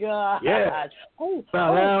 my God. Yeah.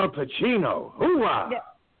 Al Pacino. Hoo-ah. Yeah.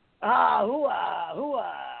 Ah, hoo-ah,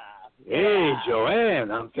 hoo-ah. Hey, Yeah.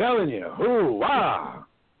 Joanne, I'm telling you. Hoo-ah.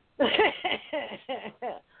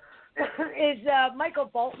 Is Michael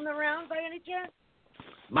Bolton around by any chance?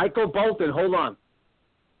 Michael Bolton, hold on.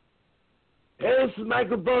 Hey, this is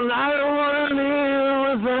Michael Bolton. I don't want to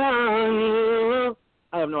live without you.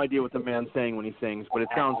 I have no idea what the man's saying when he sings, but it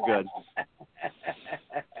sounds good.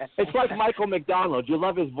 It's like Michael McDonald. You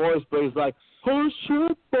love his voice, but he's like, I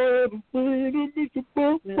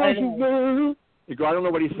don't know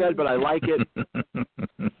what he said, but I like it.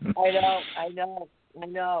 I know.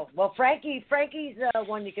 Well, Frankie's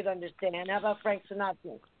one you could understand. How about Frank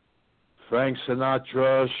Sinatra? Frank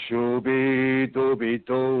Sinatra,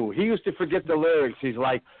 shooby-dooby-doo. He used to forget the lyrics. He's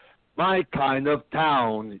like, my kind of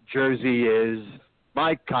town, Jersey is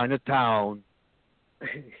my kind of town.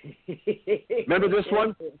 Remember this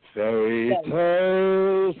one? Fairy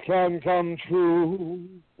tales can come true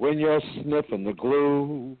when you're sniffing the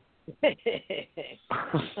glue.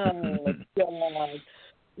 Oh, God.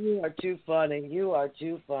 You are too funny.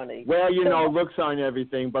 Well, you know, looks aren't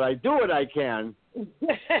everything, but I do what I can.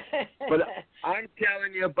 But I'm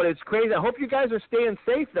telling you, but it's crazy. I hope you guys are staying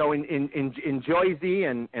safe, though, in Jersey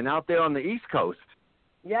and out there on the East Coast.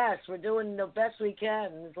 Yes, we're doing the best we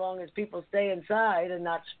can. As long as people stay inside and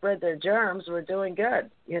not spread their germs, we're doing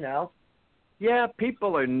good, you know. Yeah,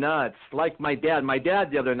 people are nuts. Like my dad. My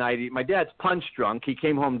dad the other night, my dad's punch drunk. He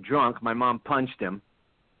came home drunk. My mom punched him.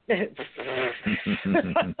 It's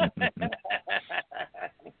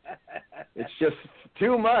just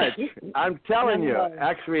too much. I'm telling you.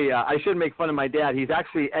 Actually, I shouldn't make fun of my dad. He's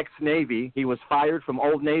actually ex-Navy. He was fired from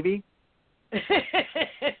Old Navy.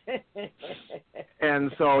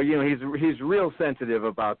 And so, you know, he's real sensitive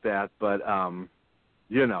about that, but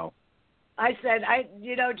you know.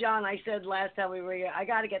 John, I said last time we were here, I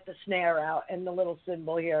got to get the snare out and the little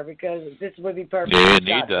cymbal here because this would be perfect. Yeah, you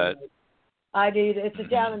need that. It's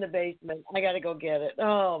down in the basement. I got to go get it.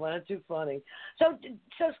 Oh, man, it's too funny. So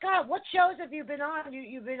Scott, what shows have you been on?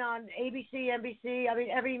 You've been on ABC, NBC, I mean,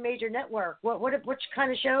 every major network. Which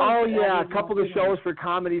kind of shows? Oh, yeah, a couple of shows for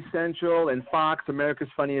Comedy Central and Fox, America's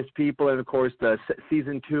Funniest People, and, of course, the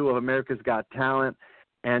Season 2 of America's Got Talent.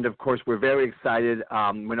 And, of course, we're very excited.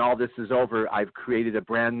 When all this is over, I've created a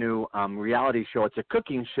brand-new reality show. It's a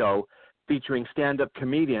cooking show featuring stand-up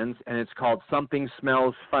comedians, and it's called Something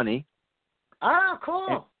Smells Funny. Oh, cool.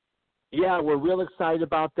 And, yeah, we're real excited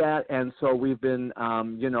about that, and so we've been,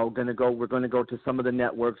 we're going to go to some of the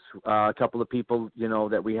networks, a couple of people,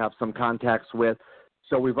 that we have some contacts with.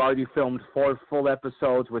 So we've already filmed 4 full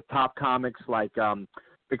episodes with top comics like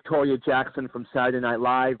Victoria Jackson from Saturday Night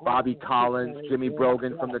Live, Bobby Collins, Jimmy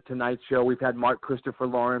Brogan from The Tonight Show. We've had Mark Christopher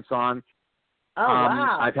Lawrence on. Oh,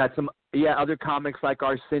 wow. I've had some, other comics like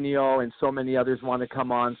Arsenio and so many others want to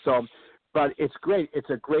come on. So, but it's great. It's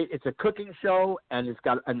a cooking show, and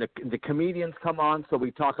the comedians come on. So we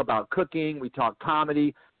talk about cooking, we talk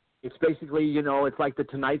comedy. It's basically, it's like The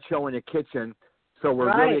Tonight Show in a kitchen. So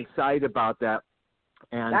we're really excited about that.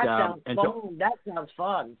 And that sounds fun. That sounds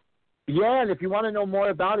fun. Yeah, and if you want to know more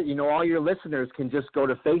about it, all your listeners can just go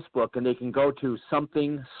to Facebook and they can go to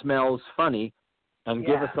Something Smells Funny and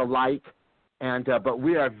give us a like. And but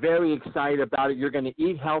we are very excited about it. You're going to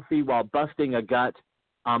eat healthy while busting a gut.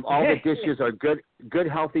 All the dishes are good,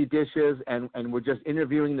 healthy dishes, and we're just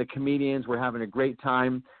interviewing the comedians. We're having a great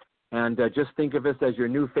time. And just think of us as your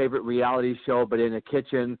new favorite reality show, but in a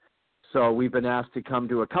kitchen. So we've been asked to come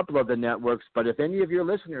to a couple of the networks. But if any of your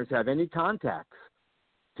listeners have any contacts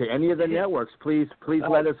to any of the networks, please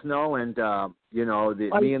let us know. And,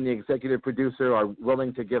 me and the executive producer are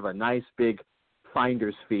willing to give a nice big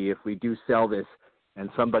finder's fee if we do sell this and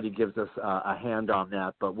somebody gives us a hand on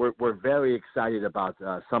that. But we're very excited about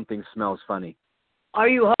Something Smells Funny. Are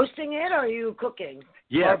you hosting it or are you cooking?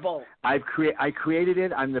 Yes, or both? I created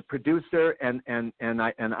it. I'm the producer and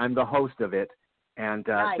I'm the host of it. And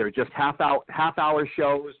nice. They're just half hour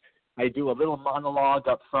shows. I do a little monologue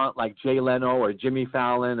up front like Jay Leno or Jimmy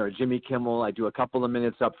Fallon or Jimmy Kimmel. I do a couple of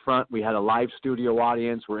minutes up front. We had a live studio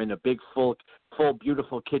audience. We're in a big, full,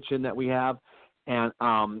 beautiful kitchen that we have. And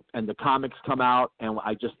the comics come out, and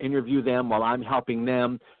I just interview them while I'm helping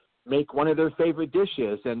them make one of their favorite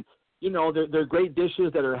dishes. And, you know, they're great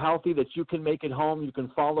dishes that are healthy that you can make at home. You can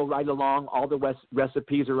follow right along. All the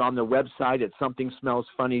recipes are on the website at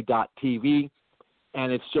somethingsmellsfunny.tv.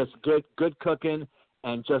 And it's just good cooking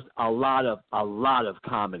and just a lot of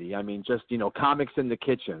comedy. I mean, just, you know, comics in the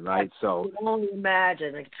kitchen, right? So you can only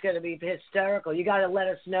imagine. It's going to be hysterical. You got to let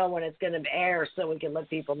us know when it's going to air so we can let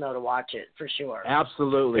people know to watch it for sure.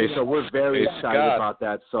 Absolutely. So we're very excited about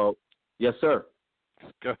that. So, yes, sir.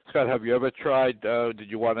 Scott, have you ever tried, did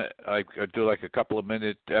you want to do like a couple of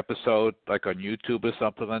minute episode like on YouTube or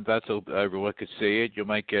something like that so everyone could see it? You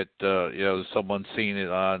might get, you know, someone seeing it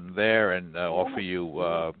on there and offer you,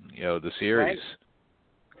 you know, the series. Right.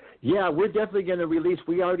 Yeah, we're definitely going to release.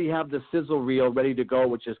 We already have the sizzle reel ready to go,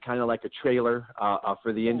 which is kind of like a trailer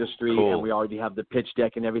for the industry. Cool. And we already have the pitch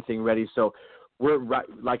deck and everything ready. So we're,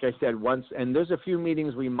 like I said, and there's a few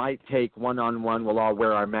meetings we might take one-on-one. We'll all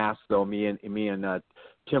wear our masks, though, me and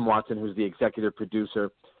Tim Watson, who's the executive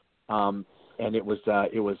producer. And it was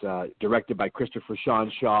directed by Christopher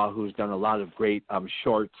Sean Shaw, who's done a lot of great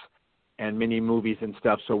shorts and mini movies and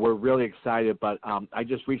stuff. So we're really excited. But I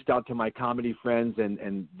just reached out to my comedy friends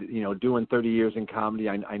and you know, doing 30 years in comedy,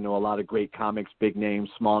 I know a lot of great comics, big names,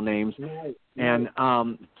 small names. Right. And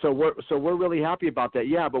so we're really happy about that.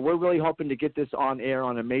 Yeah, but we're really hoping to get this on air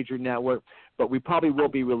on a major network, but we probably will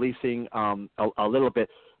be releasing a little bit.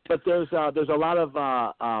 But there's a lot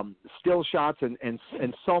of still shots and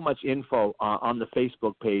so much info on the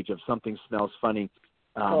Facebook page of Something Smells Funny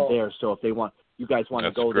there. So if you guys want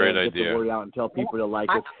to go there and get the word out and tell people to like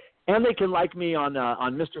it. And they can like me on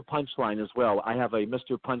Mr. Punchline as well. I have a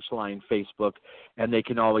Mr. Punchline Facebook, and they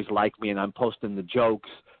can always like me, and I'm posting the jokes,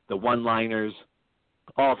 the one-liners.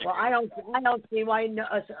 Well, I don't see why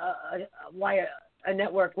a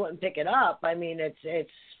network wouldn't pick it up. I mean, it's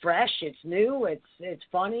fresh, it's new, it's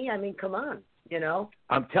funny. I mean, come on, you know.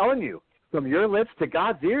 I'm telling you, from your lips to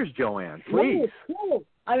God's ears, Joanne, please. Cool.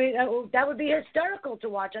 I mean, that would be hysterical to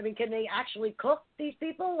watch. I mean, can they actually cook, these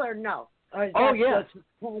people, or no? Or is that just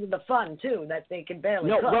part of the fun, too, that they can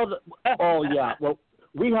barely cook? Well,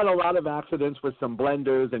 we had a lot of accidents with some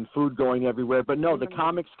blenders and food going everywhere. But, no, the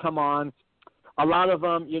comics come on. A lot of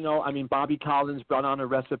them, you know, I mean, Bobby Collins brought on a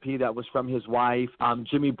recipe that was from his wife.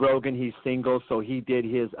 Jimmy Brogan, he's single, so he did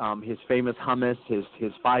his famous hummus,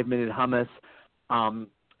 his 5-minute hummus.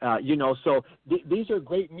 You know, so these are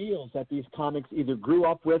great meals that these comics either grew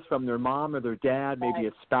up with from their mom or their dad, maybe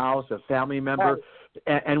a spouse, a family member,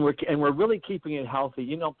 and we're really keeping it healthy.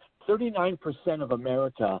 You know, 39% of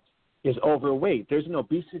America is overweight. There's an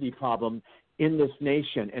obesity problem in this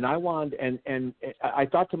nation, and I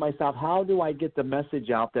thought to myself, how do I get the message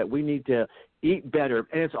out that we need to eat better?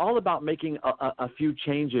 And it's all about making a few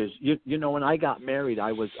changes. You know, when I got married,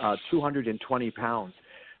 I was 220 pounds.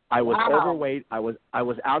 I was overweight. I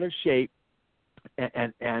was out of shape,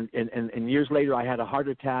 and years later I had a heart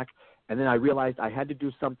attack, and then I realized I had to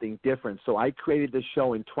do something different. So I created this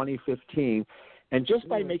show in 2015, and just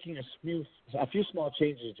by making a few small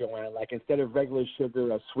changes, Joanna, like instead of regular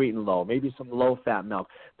sugar, a sweet and low, maybe some low-fat milk.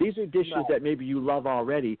 These are dishes that maybe you love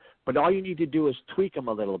already, but all you need to do is tweak them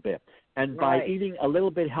a little bit. And by eating a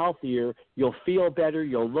little bit healthier, you'll feel better,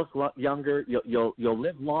 you'll look younger, you'll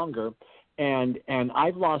live longer. And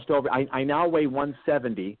I've lost over. I now weigh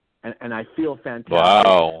 170, and I feel fantastic.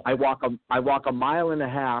 Wow! I walk a mile and a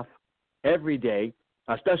half every day,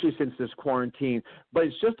 especially since this quarantine. But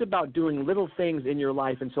it's just about doing little things in your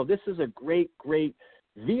life, and so this is a great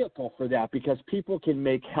vehicle for that because people can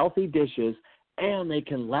make healthy dishes and they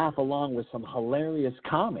can laugh along with some hilarious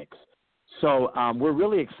comics. So we're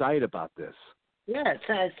really excited about this. Yeah,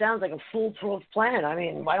 it sounds like a foolproof plan. I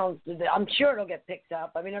mean, I'm sure it'll get picked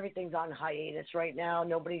up. I mean, everything's on hiatus right now.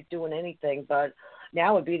 Nobody's doing anything, but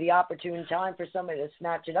now would be the opportune time for somebody to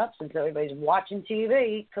snatch it up since everybody's watching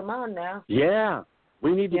TV. Come on now. Yeah,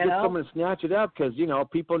 we need to get someone to snatch it up because, you know,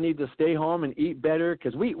 people need to stay home and eat better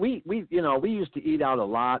because we used to eat out a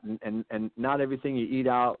lot and not everything you eat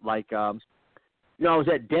out like you know, I was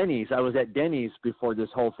at Denny's before this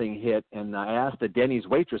whole thing hit, and I asked the Denny's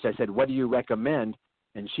waitress, I said, what do you recommend?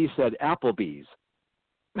 And she said, Applebee's.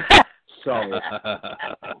 So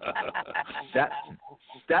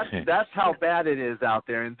that's how bad it is out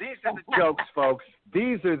there. And these are the jokes, folks.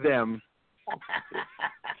 These are them.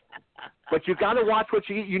 But you got to watch what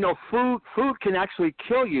you eat. You know, food can actually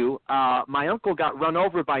kill you. My uncle got run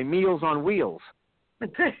over by Meals on Wheels.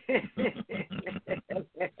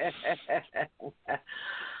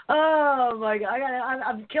 Oh my God!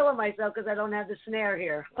 I'm killing myself because I don't have the snare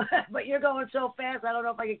here. But you're going so fast, I don't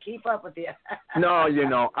know if I can keep up with you. No,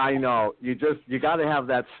 I know. You got to have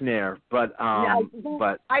that snare. But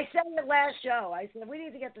but I said it last show. I said we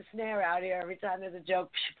need to get the snare out here every time there's a joke.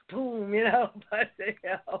 Boom, But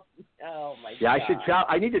oh my God. Yeah, I should travel.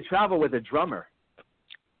 I need to travel with a drummer.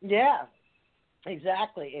 Yeah.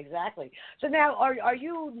 Exactly. So now, are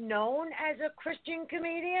you known as a Christian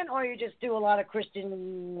comedian, or you just do a lot of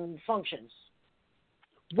Christian functions?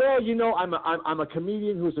 Well, I'm a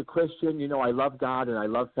comedian who's a Christian. I love God and I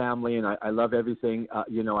love family and I love everything. I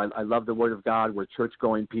love the Word of God. We're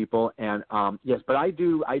church-going people, and yes, but I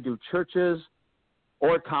do churches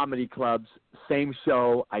or comedy clubs, same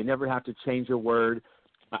show. I never have to change a word.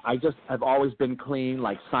 I've always been clean,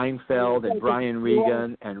 like Seinfeld and Brian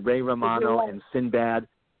Regan and Ray Romano and Sinbad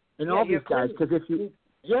and all these guys. Because if you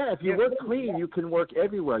work clean, you can work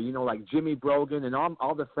everywhere. Like Jimmy Brogan and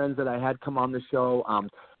all the friends that I had come on the show.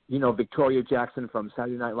 Victoria Jackson from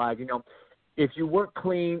Saturday Night Live. If you work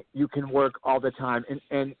clean, you can work all the time.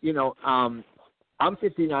 And I'm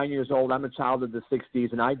 59 years old. I'm a child of the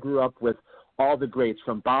 '60s, and I grew up with all the greats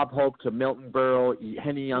from Bob Hope to Milton Berle,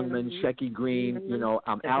 Henny Youngman, Shecky Green,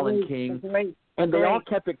 Alan King. And they all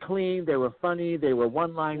kept it clean. They were funny. They were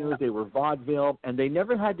one-liners. They were vaudeville. And they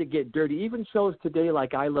never had to get dirty. Even shows today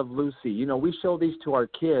like I Love Lucy. We show these to our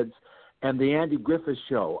kids. And the Andy Griffith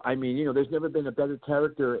Show. I mean, there's never been a better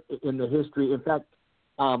character in the history. In fact,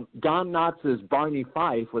 Don Knotts' Barney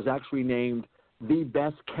Fife was actually named the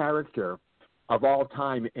best character of all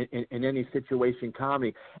time in any situation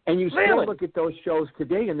comedy. And you still look at those shows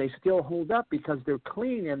today and they still hold up because they're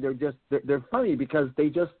clean and they're funny because they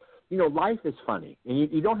just, life is funny. And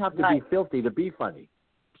you don't have to be filthy to be funny.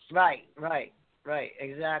 Right,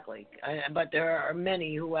 exactly. But there are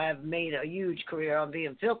many who have made a huge career on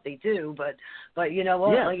being filthy too. But you know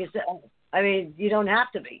what? Yeah. Like I said, I mean, you don't have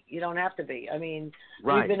to be. I mean,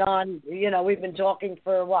 we've been on, we've been talking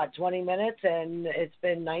for 20 minutes, and it's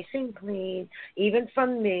been nice and clean, even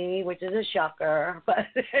from me, which is a shocker. But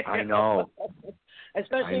I know.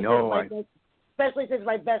 Especially since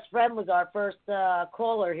my best friend was our first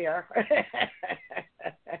caller here.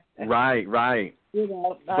 Right.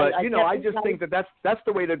 But I just think that's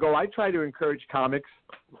the way to go. I try to encourage comics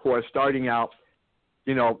who are starting out.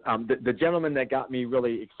 The gentleman that got me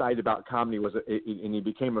really excited about comedy and he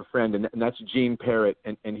became a friend, and that's Gene Parrott,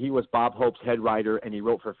 and he was Bob Hope's head writer, and he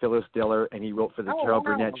wrote for Phyllis Diller, and he wrote for the Carol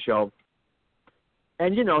Burnett Show.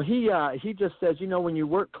 And he just says, when you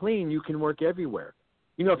work clean, you can work everywhere.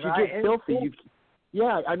 If you get filthy,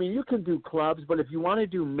 you can do clubs, but if you want to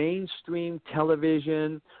do mainstream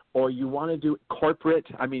television or you want to do corporate,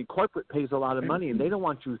 corporate pays a lot of money, and they don't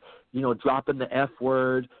want you, dropping the F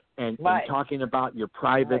word and talking about your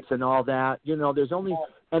privates and all that. There's only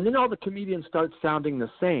and then all the comedians start sounding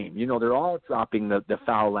the same. They're all dropping the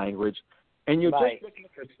foul language, and you're just looking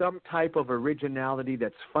for some type of originality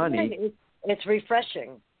that's funny. It's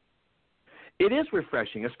refreshing. It is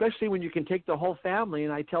refreshing, especially when you can take the whole family.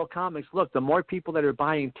 And I tell comics, look, the more people that are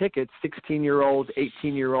buying tickets, 16-year-olds,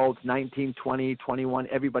 18-year-olds, 19, 20, 21,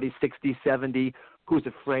 everybody 60, 70, who's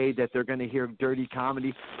afraid that they're going to hear dirty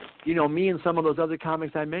comedy. Me and some of those other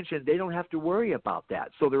comics I mentioned, they don't have to worry about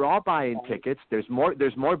that. So they're all buying tickets. There's more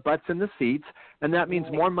butts in the seats, and that means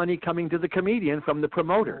more money coming to the comedian from the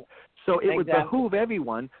promoter. So it would behoove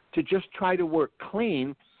everyone to just try to work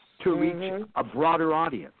clean to reach a broader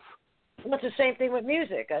audience. Well, it's the same thing with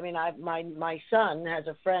music. I mean, my son has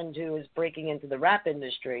a friend who is breaking into the rap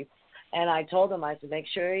industry, and I told him, I said, make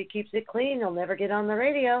sure he keeps it clean. He'll never get on the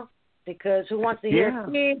radio because who wants to hear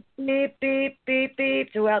beep, beep, beep, beep,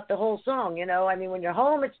 beep throughout the whole song, I mean, when you're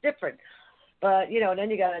home, it's different. But,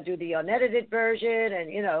 then you got to do the unedited version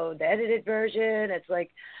and, the edited version. It's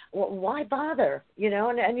like, well, why bother,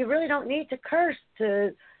 and you really don't need to curse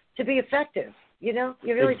to be effective, You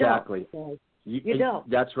really don't. You don't.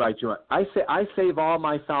 That's right, Joanne. I save all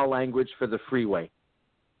my foul language for the freeway.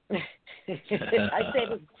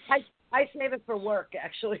 I save it for work,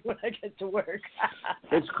 actually, when I get to work.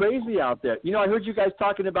 It's crazy out there. I heard you guys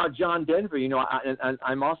talking about John Denver.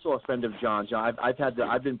 I'm also a friend of John.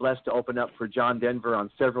 I've been blessed to open up for John Denver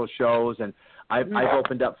on several shows, and I've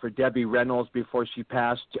opened up for Debbie Reynolds before she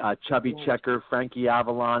passed, Chubby Checker, Frankie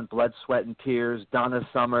Avalon, Blood, Sweat, and Tears, Donna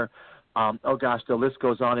Summer. The list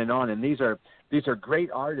goes on, and these are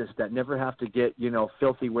great artists that never have to get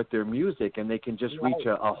filthy with their music, and they can just reach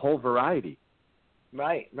a whole variety.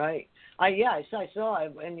 Right. I saw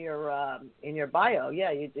in your bio.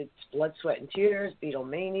 Yeah, you did Blood, Sweat, and Tears,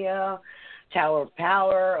 Beatlemania, Tower of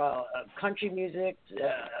Power, country music,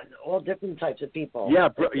 all different types of people. Yeah,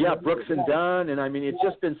 Brooks and Dunn, and I mean, it's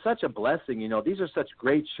just been such a blessing. You know, these are such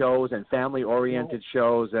great shows and family-oriented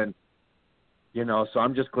shows, and you know, so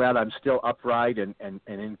I'm just glad I'm still upright and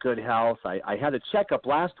in good health. I had a checkup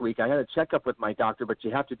last week. I had a checkup with my doctor, but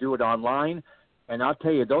you have to do it online. And I'll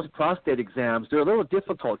tell you, those prostate exams, they're a little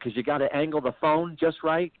difficult because you got to angle the phone just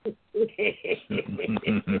right. Did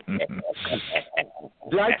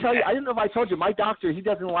I tell you? I don't know if I told you. My doctor, he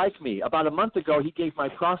doesn't like me. About a month ago, he gave my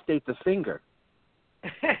prostate the finger.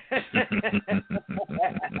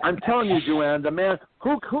 I'm telling you, Joanne, the man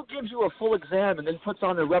who gives you a full exam and then puts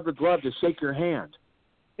on a rubber glove to shake your hand.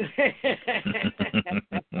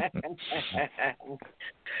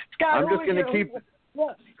 Scott, I'm just going to keep.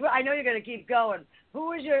 Well, I know you're going to keep going.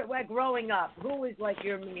 Who was your growing up? Who was like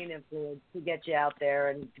your main influence to get you out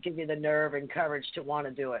there and to give you the nerve and courage to want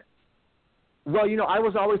to do it? Well, you know, I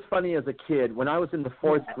was always funny as a kid. When I was in the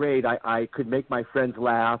fourth grade, I could make my friends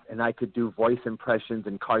laugh, and I could do voice impressions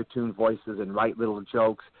and cartoon voices and write little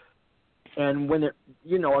jokes. And when it,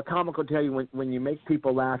 you know, a comic will tell you when you make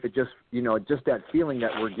people laugh, it just, you know, just that feeling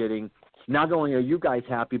that we're getting. Not only are you guys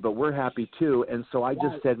happy, but we're happy too. And so I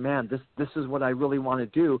just said, man, this is what I really want to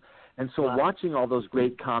do. And so watching all those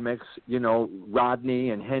great comics, you know,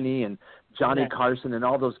 Rodney and Henny and Johnny Carson and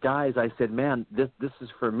all those guys, I said, man, this is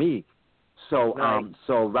for me. So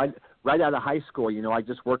right out of high school, you know, I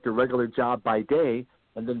just worked a regular job by day,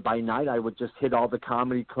 and then by night I would just hit all the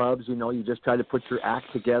comedy clubs. You know, you just try to put your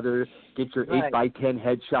act together, get your 8x10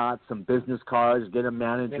 headshots, some business cards, get a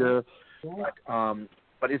manager.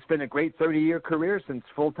 But it's been a great 30-year career since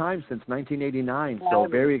full-time, since 1989, so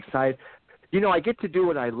very excited. You know, I get to do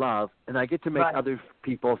what I love, and I get to make other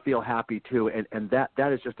people feel happy too, and that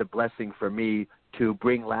is just a blessing for me to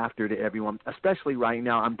bring laughter to everyone, especially right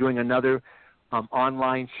now. I'm doing another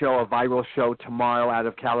online show, a viral show tomorrow out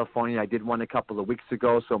of California. I did one a couple of weeks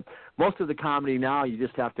ago. So most of the comedy now you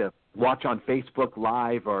just have to watch on Facebook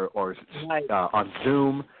Live or on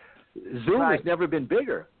Zoom. Zoom has never been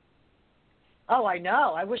bigger. Oh, I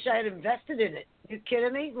know. I wish I had invested in it. You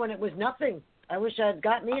kidding me? When it was nothing. I wish I had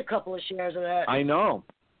got me a couple of shares of that. I know.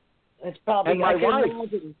 It's probably. And my wife.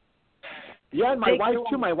 Yeah, and my wife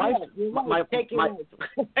too. My wife.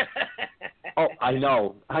 Oh, I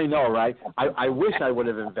know, right? I wish I would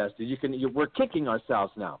have invested. We're kicking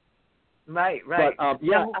ourselves now. Right. But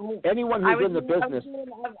anyone who's in the business.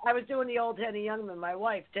 I was doing the old Henny Youngman. My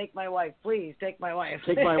wife, take my wife, please. Take my wife.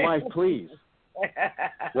 Take my wife, please.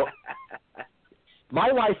 Well, my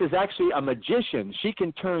wife is actually a magician. She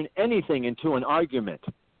can turn anything into an argument.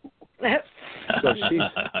 So she's.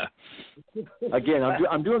 Again,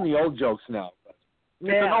 I'm doing the old jokes now.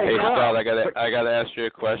 Hey Scott, I gotta ask you a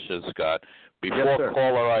question, Scott. Before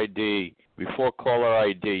caller ID,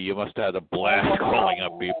 you must have had a blast calling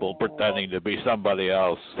up people pretending to be somebody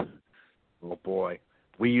else. Oh boy,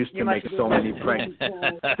 we used to make so many pranks.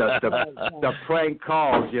 The prank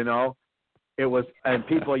calls, you know. It was, and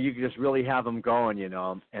people, you could just really have them going, you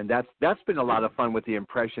know, and that's been a lot of fun with the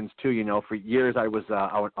impressions too, you know. For years I was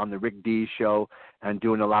on the Rick D show and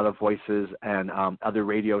doing a lot of voices and other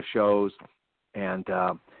radio shows, and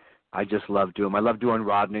I just love doing them. I love doing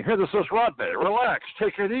Rodney. Here, this is Rodney. Relax,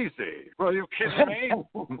 take it easy. Are you kidding me?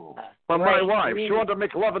 But my wife, she wanted to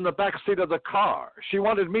make love in the back seat of the car. She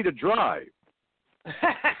wanted me to drive.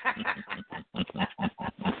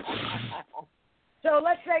 So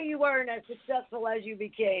let's say you weren't as successful as you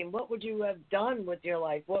became. What would you have done with your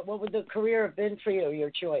life? What would the career have been for you,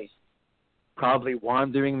 your choice? Probably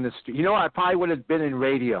wandering the street. You know, I probably would have been in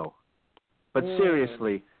radio. But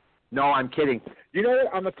seriously, no, I'm kidding. You know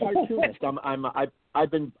what? I'm a cartoonist.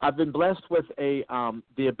 I've been blessed with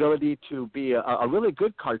the ability to be a really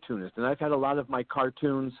good cartoonist, and I've had a lot of my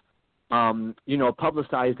cartoons you know,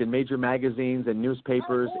 publicized in major magazines and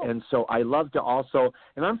newspapers, and so I love to also,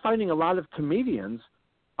 and I'm finding a lot of comedians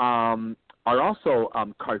are also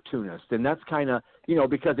cartoonists, and that's kind of, you know,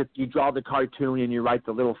 because you draw the cartoon and you write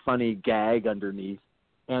the little funny gag underneath,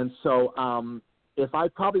 and so if I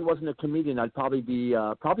probably wasn't a comedian, I'd probably be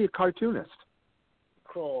a cartoonist.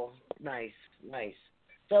 Cool, nice.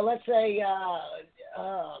 So let's say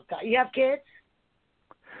you have kids?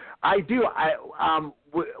 I do.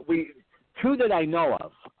 We two that I know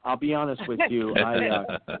of. I'll be honest with you.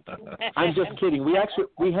 I'm just kidding.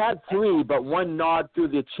 We had three, but one gnawed through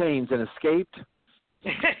the chains and escaped.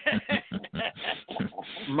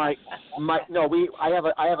 I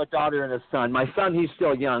have a daughter and a son. My son, he's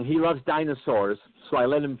still young. He loves dinosaurs, so I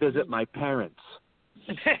let him visit my parents.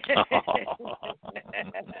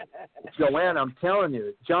 Joanne, I'm telling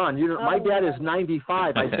you, John, my dad is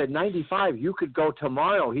 95. I said, 95, you could go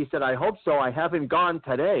tomorrow. He said, I hope so. I haven't gone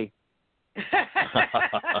today.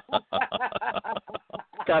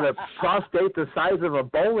 Got a prostate the size of a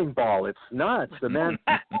bowling ball. It's nuts. The man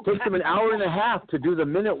takes him an hour and a half to do the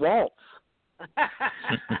minute waltz.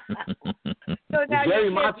 So very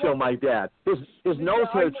macho, my dad. His nose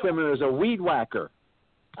hair trimmer is a weed whacker.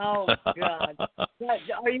 Oh, God.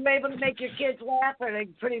 Are you able to make your kids laugh? Or are they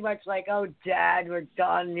pretty much like, oh, Dad, we're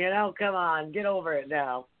done. Come on, get over it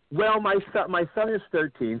now. Well, my son is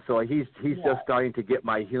 13, so he's just starting to get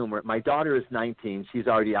my humor. My daughter is 19. She's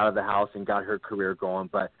already out of the house and got her career going.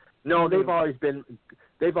 But, no, they've always been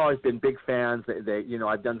big fans. They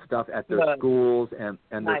I've done stuff at their schools, and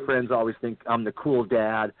their friends always think I'm the cool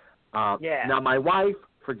dad. Now, my wife,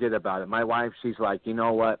 forget about it. My wife, she's like, you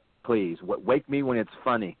know what? Please, wake me when it's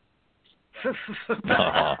funny.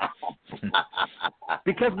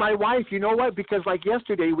 Because my wife, you know what? Because like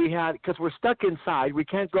yesterday because we're stuck inside, we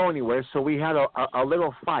can't go anywhere, so we had a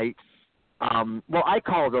little fight. Well, I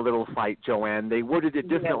call it a little fight, Joanne. They worded it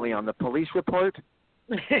differently on the police report.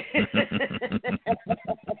 But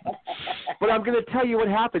I'm going to tell you what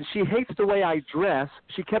happened. She hates the way I dress.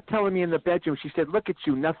 She kept telling me in the bedroom, she said, look at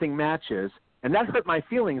you, nothing matches. And that hurt my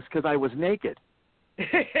feelings because I was naked.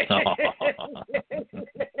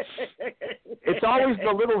 It's always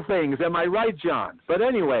the little things. Am I right, John? But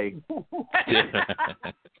anyway.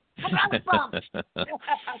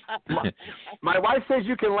 My wife says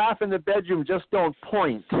you can laugh in the bedroom, just don't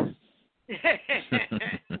point.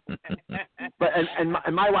 But and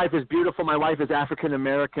my wife is beautiful. My wife is African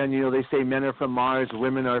American. They say men are from Mars,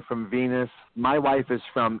 women are from Venus. My wife is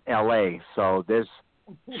from L.A., so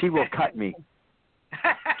she will cut me.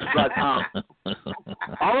 But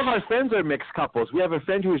all of our friends are mixed couples. We have a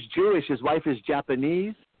friend who is Jewish. His wife is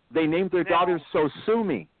Japanese. They named their daughter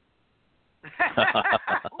Sosumi.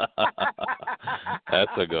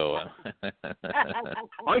 That's a good one.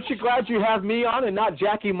 Aren't you glad you have me on and not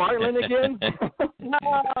Jackie Martlin again? Yes.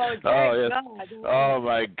 Oh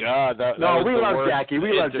my God! We love Jackie.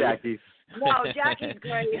 We love Jackie. No, Jackie's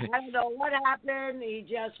great. I don't know what happened. He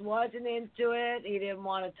just wasn't into it. He didn't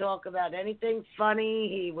want to talk about anything funny.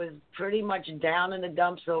 He was pretty much down in the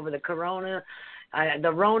dumps over the corona.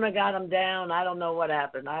 The Rona got him down. I don't know what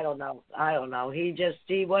happened. I don't know. He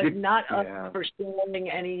was not up for sharing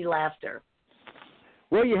any laughter.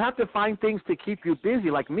 Well, you have to find things to keep you busy.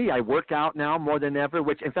 Like me, I work out now more than ever,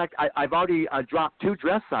 which, in fact, I've already dropped 2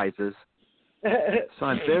 dress sizes. So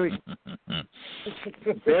I'm very,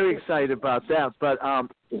 very excited about that. But,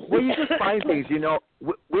 you just find things,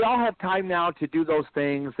 we all have time now to do those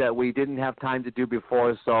things that we didn't have time to do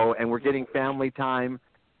before. So, and we're getting family time.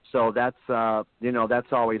 So that's,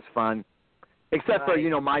 that's always fun. Except for,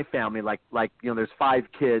 my family, like, there's 5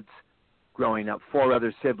 kids growing up, 4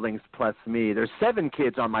 other siblings plus me. There's 7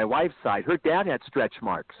 kids on my wife's side. Her dad had stretch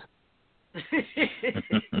marks.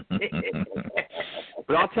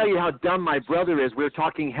 But I'll tell you how dumb my brother is. We were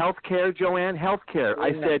talking health care, Joanne, health care.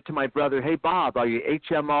 I said to my brother, hey, Bob, are you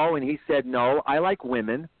HMO? And he said, no, I like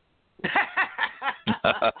women.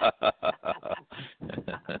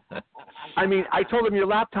 I mean, I told him your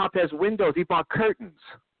laptop has windows. He bought curtains.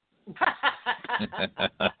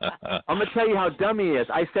 I'm going to tell you how dumb he is.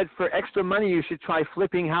 I said, for extra money, you should try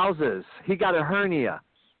flipping houses. He got a hernia.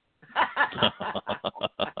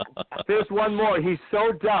 There's one more. He's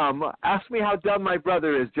so dumb. Ask me how dumb my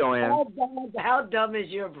brother is, Joanne. How dumb is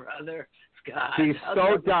your brother, Scott? He's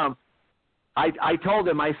so dumb. I told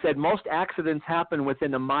him, I said, most accidents happen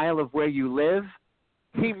within a mile of where you live.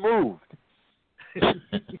 He moved.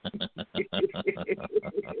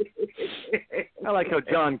 I like how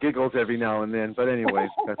John giggles every now and then, but anyways.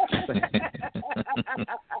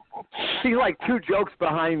 He's like 2 jokes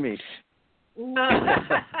behind me.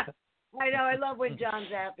 I know. I love when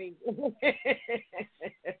John's happy.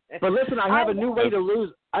 But listen, I have a new way to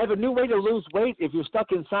lose weight. If you're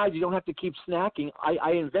stuck inside, you don't have to keep snacking.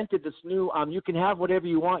 I invented this new. You can have whatever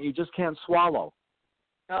you want. You just can't swallow.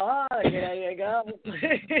 Oh, there you go.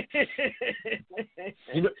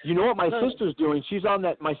 You know what my sister's doing? She's on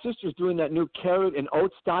that. My sister's doing that new carrot and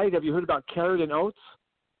oats diet. Have you heard about carrot and oats?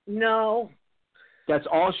 No. That's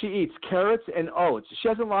all she eats, carrots and oats. She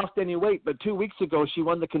hasn't lost any weight, but 2 weeks ago she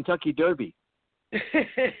won the Kentucky Derby.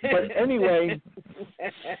 But anyway.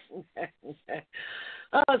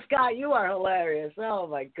 Oh, Scott, you are hilarious. Oh,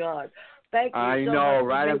 my God. Thank you I so know, much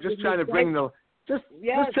right? I'm just trying to bring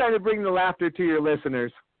the laughter to your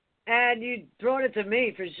listeners. And you brought it to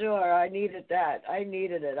me for sure. I needed that. I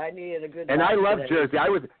needed it. I needed a good. And I love today. Jersey. I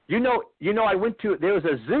was, I went to. There was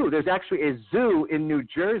a zoo. There's actually a zoo in New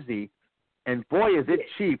Jersey, and boy, is it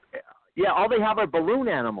cheap. Yeah, all they have are balloon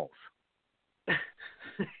animals.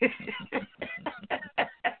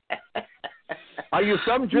 Are you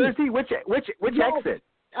from Jersey? Which exit?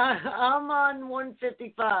 I'm on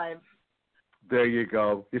 155. There you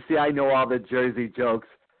go. You see, I know all the Jersey jokes.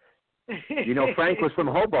 You know, Frank was from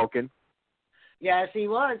Hoboken. Yes, he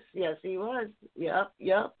was. Yes, he was.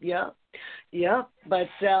 Yep. But,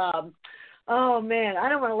 oh, man, I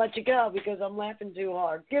don't want to let you go because I'm laughing too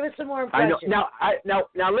hard. Give us some more impressions. I know.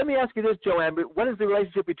 Now, let me ask you this, Joanne. But what is the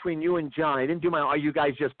relationship between you and John? I didn't do my. Are you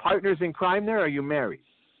guys just partners in crime there, or are you married?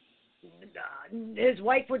 His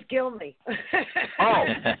wife would kill me. Oh.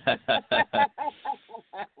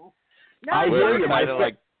 No, I hear you.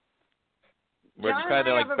 We're kind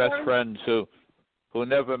of like best friends who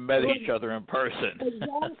never met each other in person.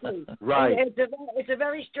 Exactly. Right. It's a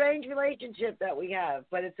very strange relationship that we have,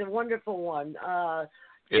 but it's a wonderful one.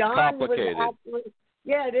 It's John complicated.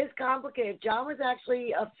 It is complicated. John was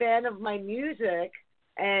actually a fan of my music,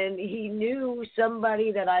 and he knew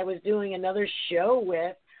somebody that I was doing another show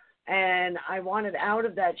with, and I wanted out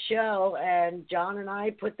of that show, and John and I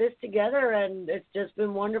put this together, and it's just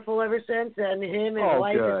been wonderful ever since, and him and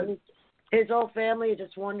wife and his whole family is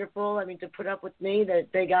just wonderful. I mean, to put up with me, that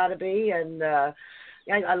they got to be, and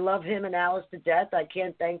I love him and Alice to death. I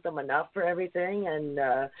can't thank them enough for everything, and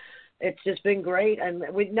it's just been great. And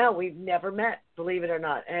we've never met, believe it or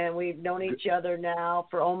not, and we've known each other now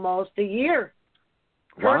for almost a year.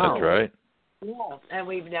 Wow. That's right. Yeah, and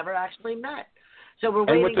we've never actually met. So we're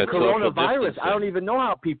waiting. And with the for coronavirus, I don't even know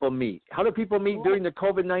how people meet. How do people meet during the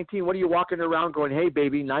COVID-19? What are you walking around going, hey,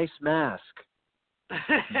 baby, nice mask?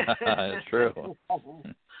 It's true.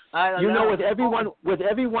 I don't know, with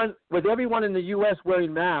everyone in the U.S.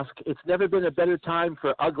 wearing masks, it's never been a better time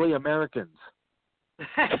for ugly Americans.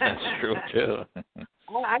 That's true, too.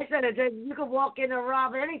 I said it. You could walk in and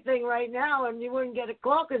rob anything right now, and you wouldn't get a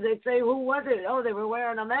call because they'd say, "Who was it?" Oh, they were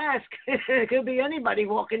wearing a mask. It could be anybody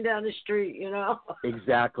walking down the street, you know.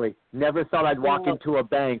 Exactly. Never thought I'd walk into a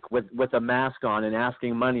bank with a mask on and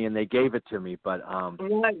asking money, and they gave it to me. But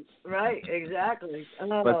Right, exactly.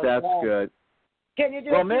 But that's good. Can you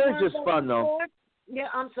do? Well, marriage is fun, though. Yeah,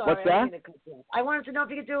 I'm sorry. What's that? I wanted to know if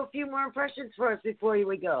you could do a few more impressions for us before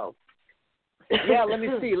we go. Yeah, let me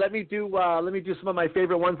see. Let me do some of my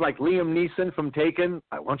favorite ones, like Liam Neeson from Taken.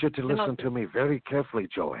 I want you to listen to me very carefully,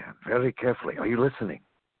 Joanne. Very carefully. Are you listening?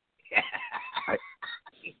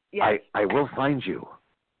 I will find you.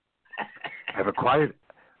 I've acquired,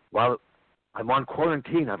 while I'm on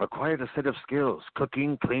quarantine, I've acquired a set of skills: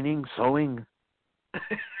 cooking, cleaning, sewing.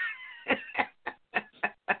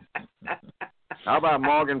 How about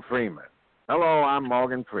Morgan Freeman? Hello, I'm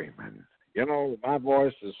Morgan Freeman. You know, my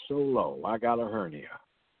voice is so low, I got a hernia.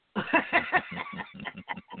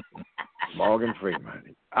 Morgan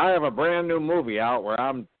Freeman. I have a brand new movie out where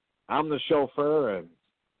I'm the chauffeur and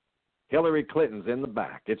Hillary Clinton's in the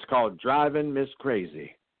back. It's called Driving Miss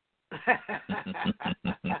Crazy.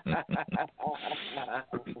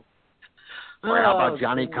 Or how about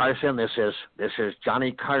Johnny Carson? This is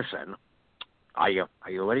Johnny Carson. Are you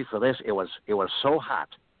ready for this? It was so hot.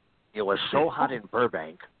 It was so hot in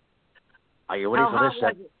Burbank. Are you ready for this?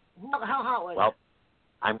 How hot was it? Well,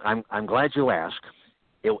 I'm glad you asked.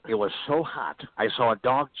 It was so hot. I saw a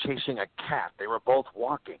dog chasing a cat. They were both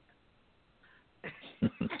walking.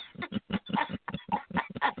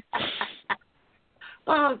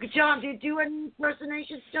 Oh, John, do you do any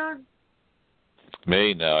impersonations, John?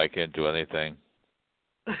 Me? No, I can't do anything.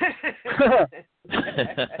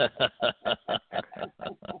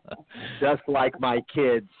 Just like my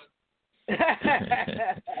kids.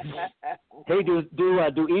 Hey, do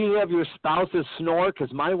either of your spouses snore?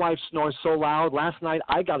 Because my wife snores so loud. Last night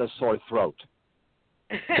I got a sore throat.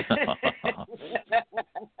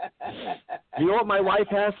 You know what my wife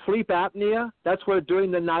has? Sleep apnea. That's where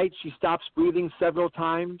during the night she stops breathing several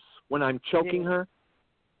times when I'm choking her.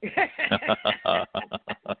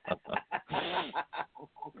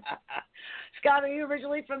 Scott, are you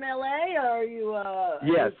originally from L.A. or are you?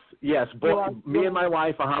 Yes. Me and my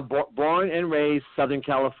wife, born and raised Southern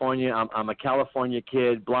California. I'm a California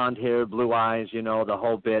kid, blonde hair, blue eyes, you know, the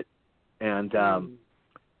whole bit. And I'm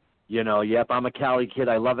a Cali kid.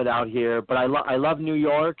 I love it out here. But I love New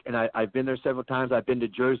York, and I've been there several times. I've been to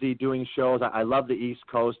Jersey doing shows. I love the East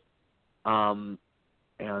Coast.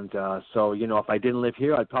 So, you know, if I didn't live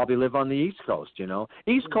here, I'd probably live on the East Coast, you know.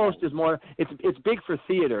 East Coast is more, it's big for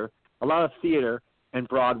theater, a lot of theater, and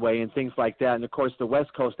Broadway and things like that. And of course, the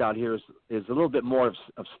West Coast out here is a little bit more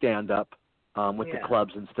of stand up with the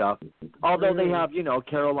clubs and stuff. Although they have, you know,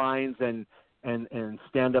 Caroline's and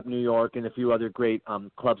Stand Up New York and a few other great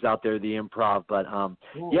clubs out there, the Improv. But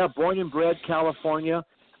yeah, born and bred California.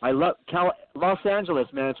 I love Los Angeles,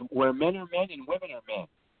 man. It's where men are men and women are men.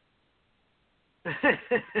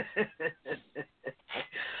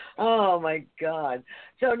 Oh my God!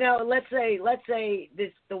 So now let's say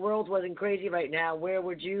the world wasn't crazy right now. Where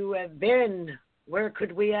would you have been? Where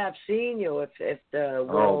could we have seen you if the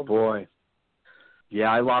world? Oh boy!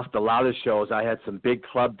 Yeah, I lost a lot of shows. I had some big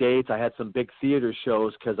club dates. I had some big theater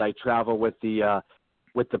shows because I travel with the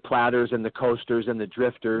Platters and the Coasters and the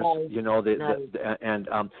Drifters. Nice. You know,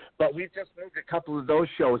 but we've just moved a couple of those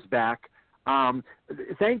shows back.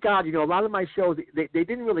 Thank God, you know, a lot of my shows, they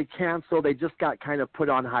didn't really cancel. They just got kind of put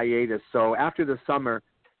on hiatus. So after the summer,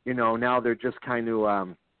 you know, now they're just kind of,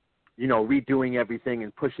 you know, redoing everything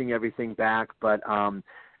and pushing everything back. But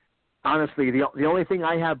honestly, the only thing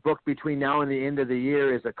I have booked between now and the end of the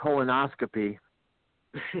year is a colonoscopy.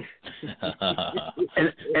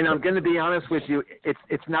 and I'm going to be honest with you,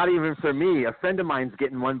 it's not even for me. A friend of mine's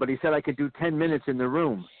getting one, but he said I could do 10 minutes in the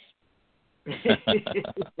room.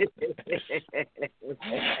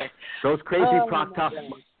 Those crazy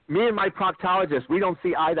me and my proctologist, we don't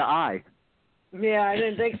see eye to eye. Yeah, I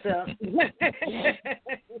didn't think so.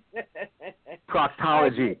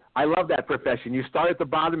 Proctology. I love that profession. You start at the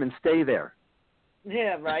bottom and stay there.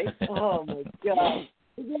 Yeah, right. Oh my God.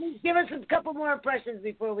 Give us a couple more impressions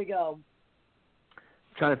before we go. I'm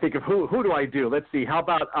trying to think of who do I do? Let's see. How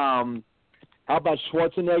about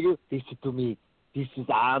Schwarzenegger? Listen to me. This is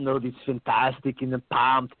Arnold. It's fantastic and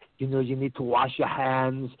pumped. You know, you need to wash your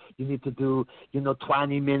hands. You need to do,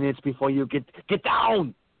 20 minutes before you get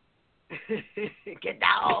down. Get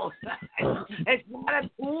down. It's not a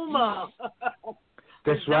tumor.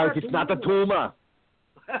 That's right. It's not a tumor.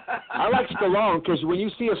 I like Stallone because when you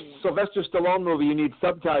see a Sylvester Stallone movie, you need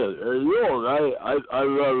subtitles. You, right?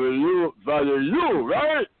 You,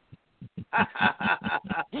 right?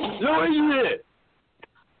 No, isn't it?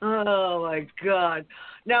 Oh my God!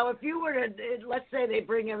 Now, if you were to, let's say they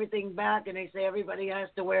bring everything back and they say everybody has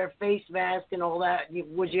to wear a face mask and all that,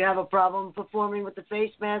 would you have a problem performing with the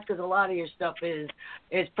face mask? Because a lot of your stuff is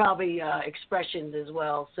probably expressions as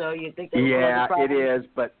well. So you think that? Yeah, it is,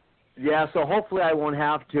 but. Yeah, so hopefully I won't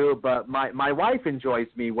have to, but my wife enjoys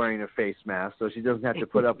me wearing a face mask, so she doesn't have to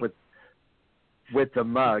put up with the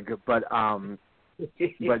mug. But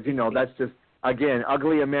you know, that's just, again,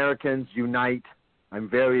 ugly Americans unite. I'm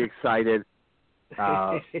very excited,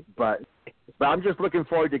 but I'm just looking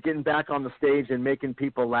forward to getting back on the stage and making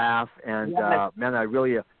people laugh. And man, I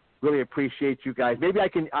really appreciate you guys. Maybe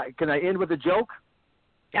can I end with a joke?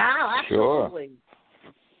 Yeah, absolutely. Sure.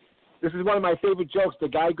 This is one of my favorite jokes. The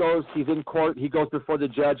guy he's in court, he goes before the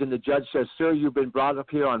judge, and the judge says, "Sir, you've been brought up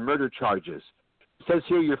here on murder charges. It says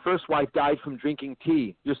here your first wife died from drinking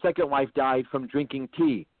tea. Your second wife died from drinking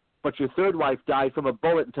tea. But your third wife died from a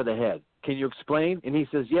bullet into the head. Can you explain?" And he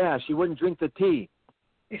says, "Yeah, she wouldn't drink the tea."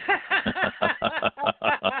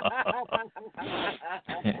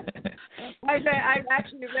 I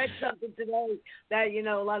actually read something today that,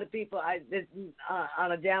 a lot of people,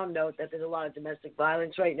 on a down note, that there's a lot of domestic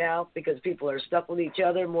violence right now because people are stuck with each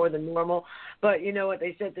other more than normal. But you know what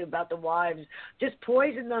they said about the wives? Just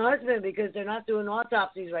poison the husband because they're not doing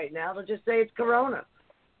autopsies right now. They'll just say it's corona.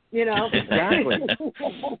 Exactly.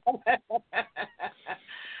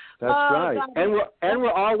 That's right. God. And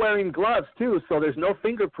we're all wearing gloves too, so there's no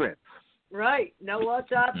fingerprints. Right. No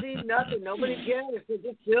autopsy, nothing. Nobody cares. So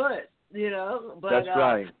just do it. But, that's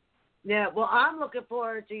right. Yeah. Well, I'm looking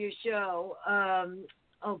forward to your show.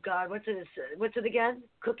 Oh God, what's it again?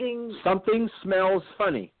 Cooking. Something Smells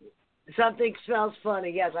Funny. Something Smells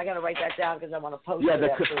Funny. Yes, I got to write that down because I want to post it.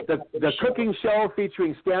 Yeah, the cooking show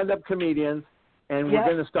featuring stand-up comedians, and we're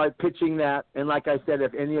going to start pitching that. And like I said,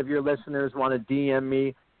 if any of your listeners want to DM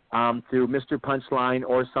me through Mr. Punchline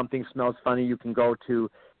or Something Smells Funny, you can go to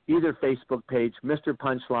either Facebook page, Mr.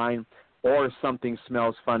 Punchline, or Something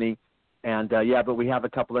Smells Funny. And, but we have a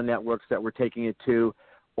couple of networks that we're taking it to.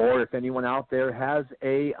 Or if anyone out there has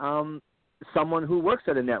someone who works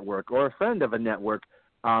at a network or a friend of a network,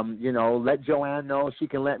 let Joanne know. She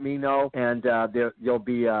can let me know. And there'll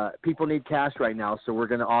be people need cash right now, so we're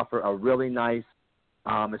going to offer a really nice,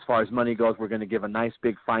 as far as money goes, we're going to give a nice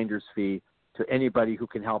big finder's fee to anybody who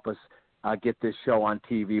can help us get this show on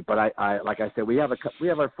TV. But I like I said, we have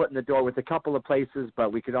our foot in the door with a couple of places,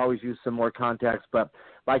 but we could always use some more contacts. But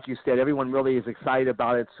like you said, everyone really is excited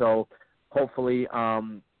about it. So hopefully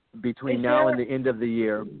between now and the end of the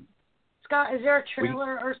year. Scott, is there a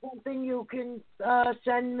trailer or something you can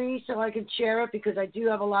send me so I can share it? Because I do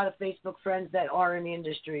have a lot of Facebook friends that are in the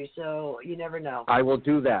industry, so you never know. I will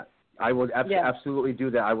do that. I will absolutely do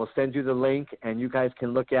that. I will send you the link, and you guys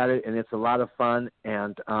can look at it, and it's a lot of fun.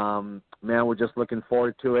 And, man, we're just looking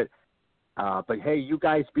forward to it. But, hey, you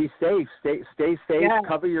guys be safe. Stay safe. Yeah.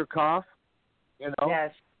 Cover your cough. You know?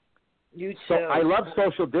 Yes, you too. So I love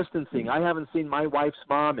social distancing. I haven't seen my wife's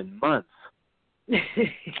mom in months.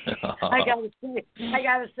 I gotta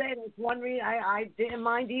say, that's one reason I didn't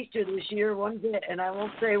mind Easter this year one bit, and I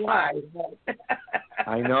won't say why. But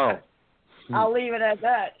I know. I'll leave it at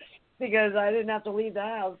that because I didn't have to leave the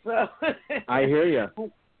house. So I hear you.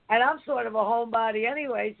 And I'm sort of a homebody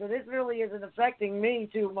anyway, so this really isn't affecting me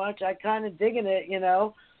too much. I kind of digging it, you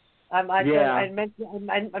know. I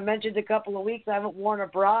mentioned a couple of weeks. I haven't worn a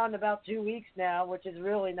bra in about 2 weeks now, which is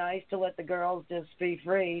really nice to let the girls just be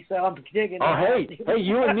free. So I'm digging it. Oh, hey,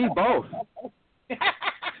 you and me both.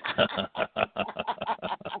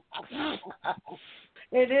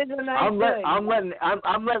 It is a nice thing.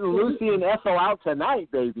 I'm letting Lucy and Ethel out tonight,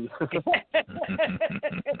 baby.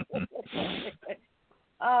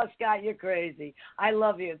 Oh, Scott, you're crazy. I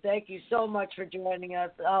love you. Thank you so much for joining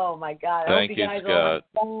us. Oh, my God. Thank you, guys Scott.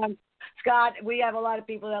 all have fun. Scott, we have a lot of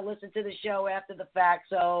people that listen to the show after the fact,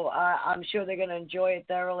 so I'm sure they're going to enjoy it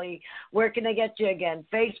thoroughly. Where can they get you again?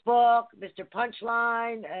 Facebook, Mr.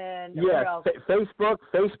 Punchline, and where else? Facebook,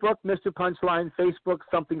 Mr. Punchline, Facebook,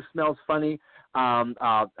 Something Smells Funny,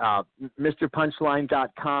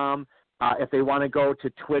 MrPunchline.com. If they want to go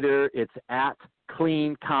to Twitter, it's at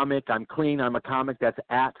Clean Comic. I'm clean. I'm a comic. That's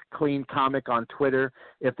at Clean Comic on Twitter.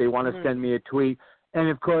 If they want to send me a tweet, and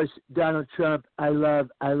of course Donald Trump. I love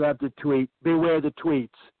the tweet. Beware the tweets.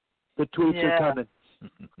 The tweets are coming.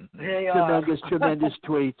 They are. Tremendous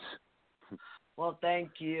tweets. Well,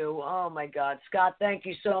 thank you. Oh my God, Scott, thank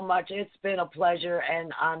you so much. It's been a pleasure,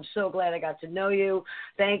 and I'm so glad I got to know you.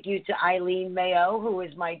 Thank you to Eileen Mayo, who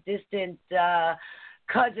is my distant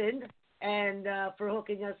cousin. And for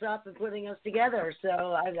hooking us up and putting us together. So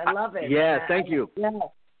I love it. Yeah, thank you. Yeah.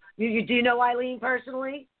 You do you know Eileen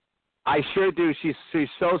personally? I sure do. She's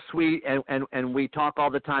so sweet, and we talk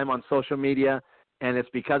all the time on social media, and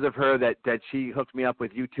it's because of her that she hooked me up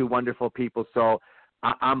with you two wonderful people. So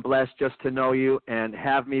I'm blessed just to know you, and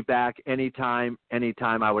have me back anytime.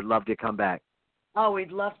 I would love to come back. Oh,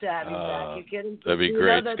 we'd love to have you back. You kidding? That'd be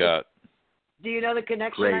great, Scott. Do you know the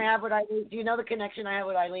connection I have with Eileen? Do you know the connection I have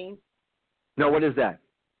with Eileen? No, what is that?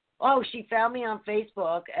 Oh, she found me on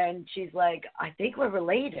Facebook, and she's like, I think we're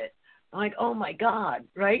related. I'm like, oh, my God,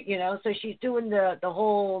 right? You know, so she's doing the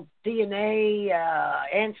whole DNA,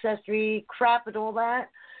 ancestry crap and all that.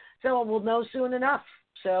 So we'll know soon enough.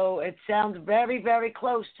 So it sounds very, very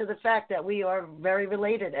close to the fact that we are very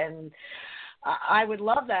related, and I would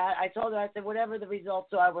love that. I told her, I said, whatever the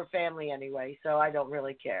results are, we're family anyway, so I don't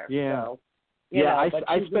really care. Yeah. So,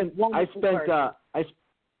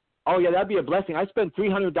 Oh, yeah, that'd be a blessing. I spent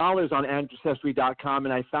 $300 on Ancestry.com,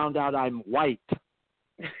 and I found out I'm white.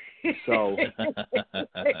 So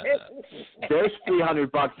there's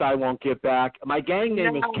 $300 I won't get back. My gang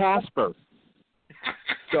name is Casper.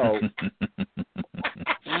 So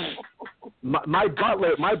my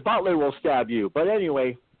butler will stab you. But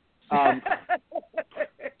anyway,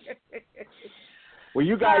 well,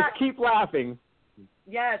 you guys keep laughing.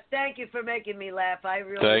 Yes, thank you for making me laugh. I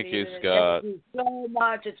really thank you, Scott. Thank you so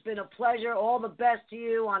much. It's been a pleasure. All the best to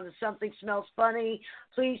you on the Something Smells Funny.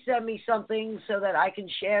 Please send me something so that I can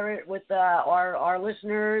share it with our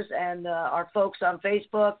listeners and our folks on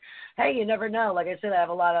Facebook. Hey, you never know. Like I said, I have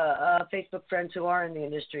a lot of Facebook friends who are in the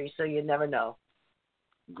industry, so you never know.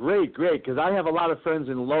 Great, because I have a lot of friends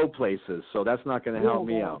in low places, so that's not going to help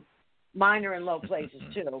me out. Mine are in low places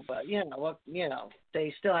too, but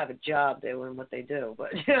they still have a job doing what they do.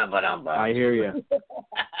 But but I'm. I hear you.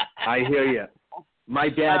 My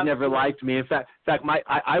dad never liked me. In fact,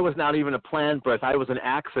 I was not even a planned birth. I was an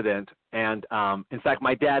accident, and in fact,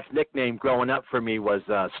 my dad's nickname growing up for me was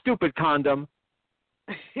 "Stupid Condom."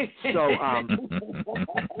 So,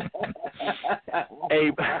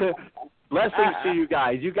 hey, blessings to you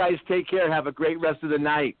guys. You guys take care. Have a great rest of the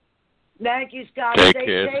night. Thank you, Scott. Take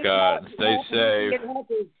care, Scott. Stay safe.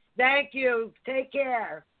 Thank you. Take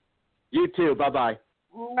care. You too. Bye-bye.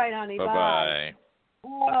 All right, honey. Bye-bye.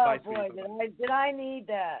 Oh, bye, boy, did I need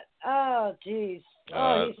that. Oh, jeez.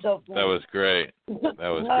 Oh, he's so funny. That was great.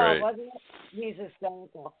 Great. Wasn't it? He's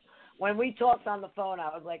hysterical. When we talked on the phone, I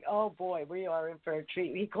was like, oh, boy, we are in for a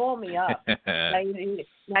treat. He called me up. Now,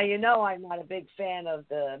 you know I'm not a big fan of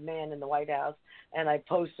the man in the White House, and I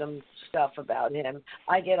post some stuff about him.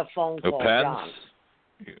 I get a phone call, Pence?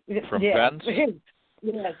 John. From Pence?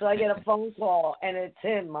 Yeah, so I get a phone call, and it's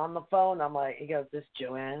him on the phone. I'm like, he goes, "This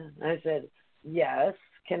Joanne?" I said, "Yes.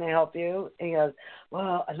 Can I help you?" And he goes,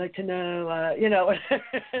 "Well, I'd like to know, and I was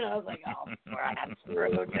like, "Oh, I'm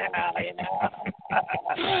screwed now,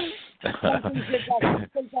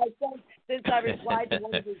 since I replied to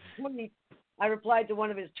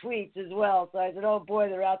one of his tweets, as well. So I said, "Oh boy,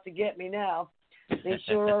 they're out to get me now. They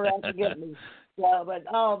sure are out to get me." So, but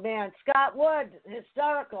oh man, Scott Wood,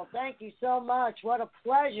 hysterical. Thank you so much. What a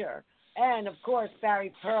pleasure. And, of course,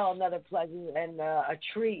 Barry Pearl, another pleasure and a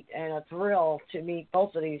treat and a thrill to meet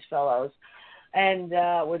both of these fellows. And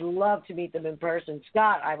would love to meet them in person.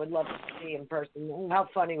 Scott, I would love to see in person. How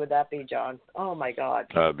funny would that be, John? Oh, my God.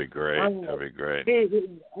 That'd be great. That'd be great.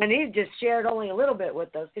 And he just shared only a little bit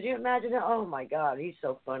with us. Could you imagine it? Oh, my God. He's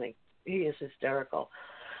so funny. He is hysterical.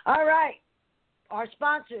 All right. Our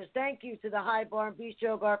sponsors, thank you to the High Barn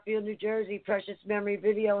Bistro, Garfield, New Jersey, Precious Memory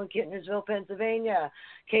Video in Kittnersville, Pennsylvania,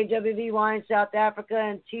 KWV Wine, South Africa,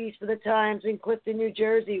 and Teas for the Times in Clifton, New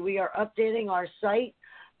Jersey. We are updating our site.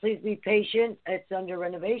 Please be patient. It's under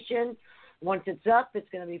renovation. Once it's up, it's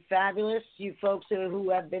going to be fabulous. You folks who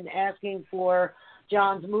have been asking for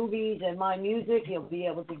John's movies and my music, you'll be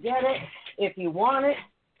able to get it if you want it.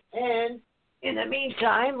 And in the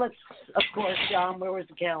meantime, let's, of course, John, where was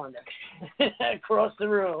the calendar? Across the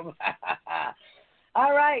room.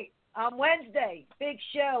 All right. On Wednesday, big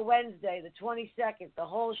show Wednesday, the 22nd, the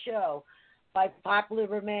whole show, by popular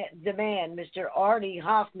demand, Mr. Artie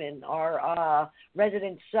Hoffman, our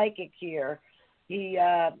resident psychic here. He,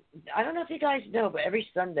 I don't know if you guys know, but every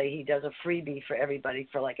Sunday he does a freebie for everybody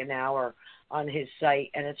for like an hour on his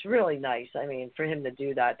site, and it's really nice. I mean, for him to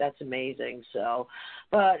do that, that's amazing. So,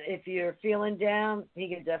 but if you're feeling down, he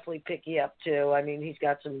can definitely pick you up too. I mean, he's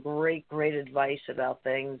got some great advice about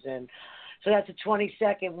things, and so that's the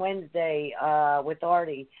 22nd Wednesday with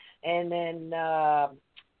Artie, and then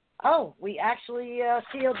we actually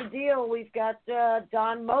sealed the deal. We've got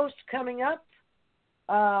Don Most coming up.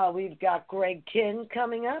 We've got Greg Kinn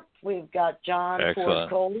coming up. We've got John Ford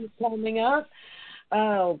Coley coming up.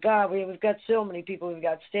 Oh, God, we've got so many people. We've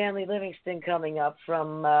got Stanley Livingston coming up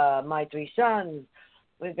from My Three Sons.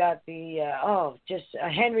 We've got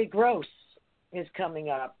Henry Gross is coming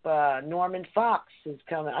up. Norman Fox is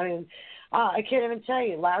coming. I mean, I can't even tell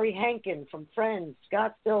you. Larry Hankin from Friends.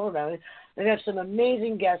 Scott Silverman. We have some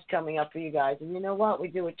amazing guests coming up for you guys. And you know what? We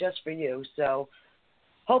do it just for you. So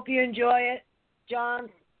hope you enjoy it. John,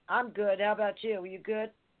 I'm good. How about you? Are you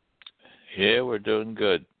good? Yeah, we're doing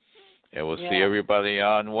good. And we'll see everybody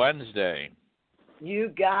on Wednesday. You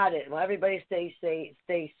got it. Well, everybody stay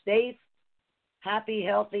safe, happy,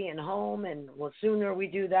 healthy, and home. And the sooner we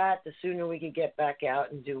do that, the sooner we can get back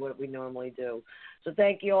out and do what we normally do. So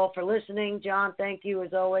thank you all for listening. John, thank you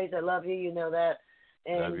as always. I love you. You know that.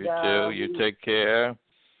 And, love you too. You take care.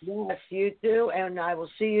 Yes, you too. And I will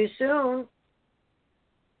see you soon.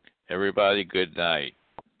 Everybody, good night.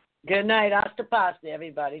 Good night. Hasta pasta,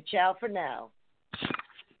 everybody. Ciao for now.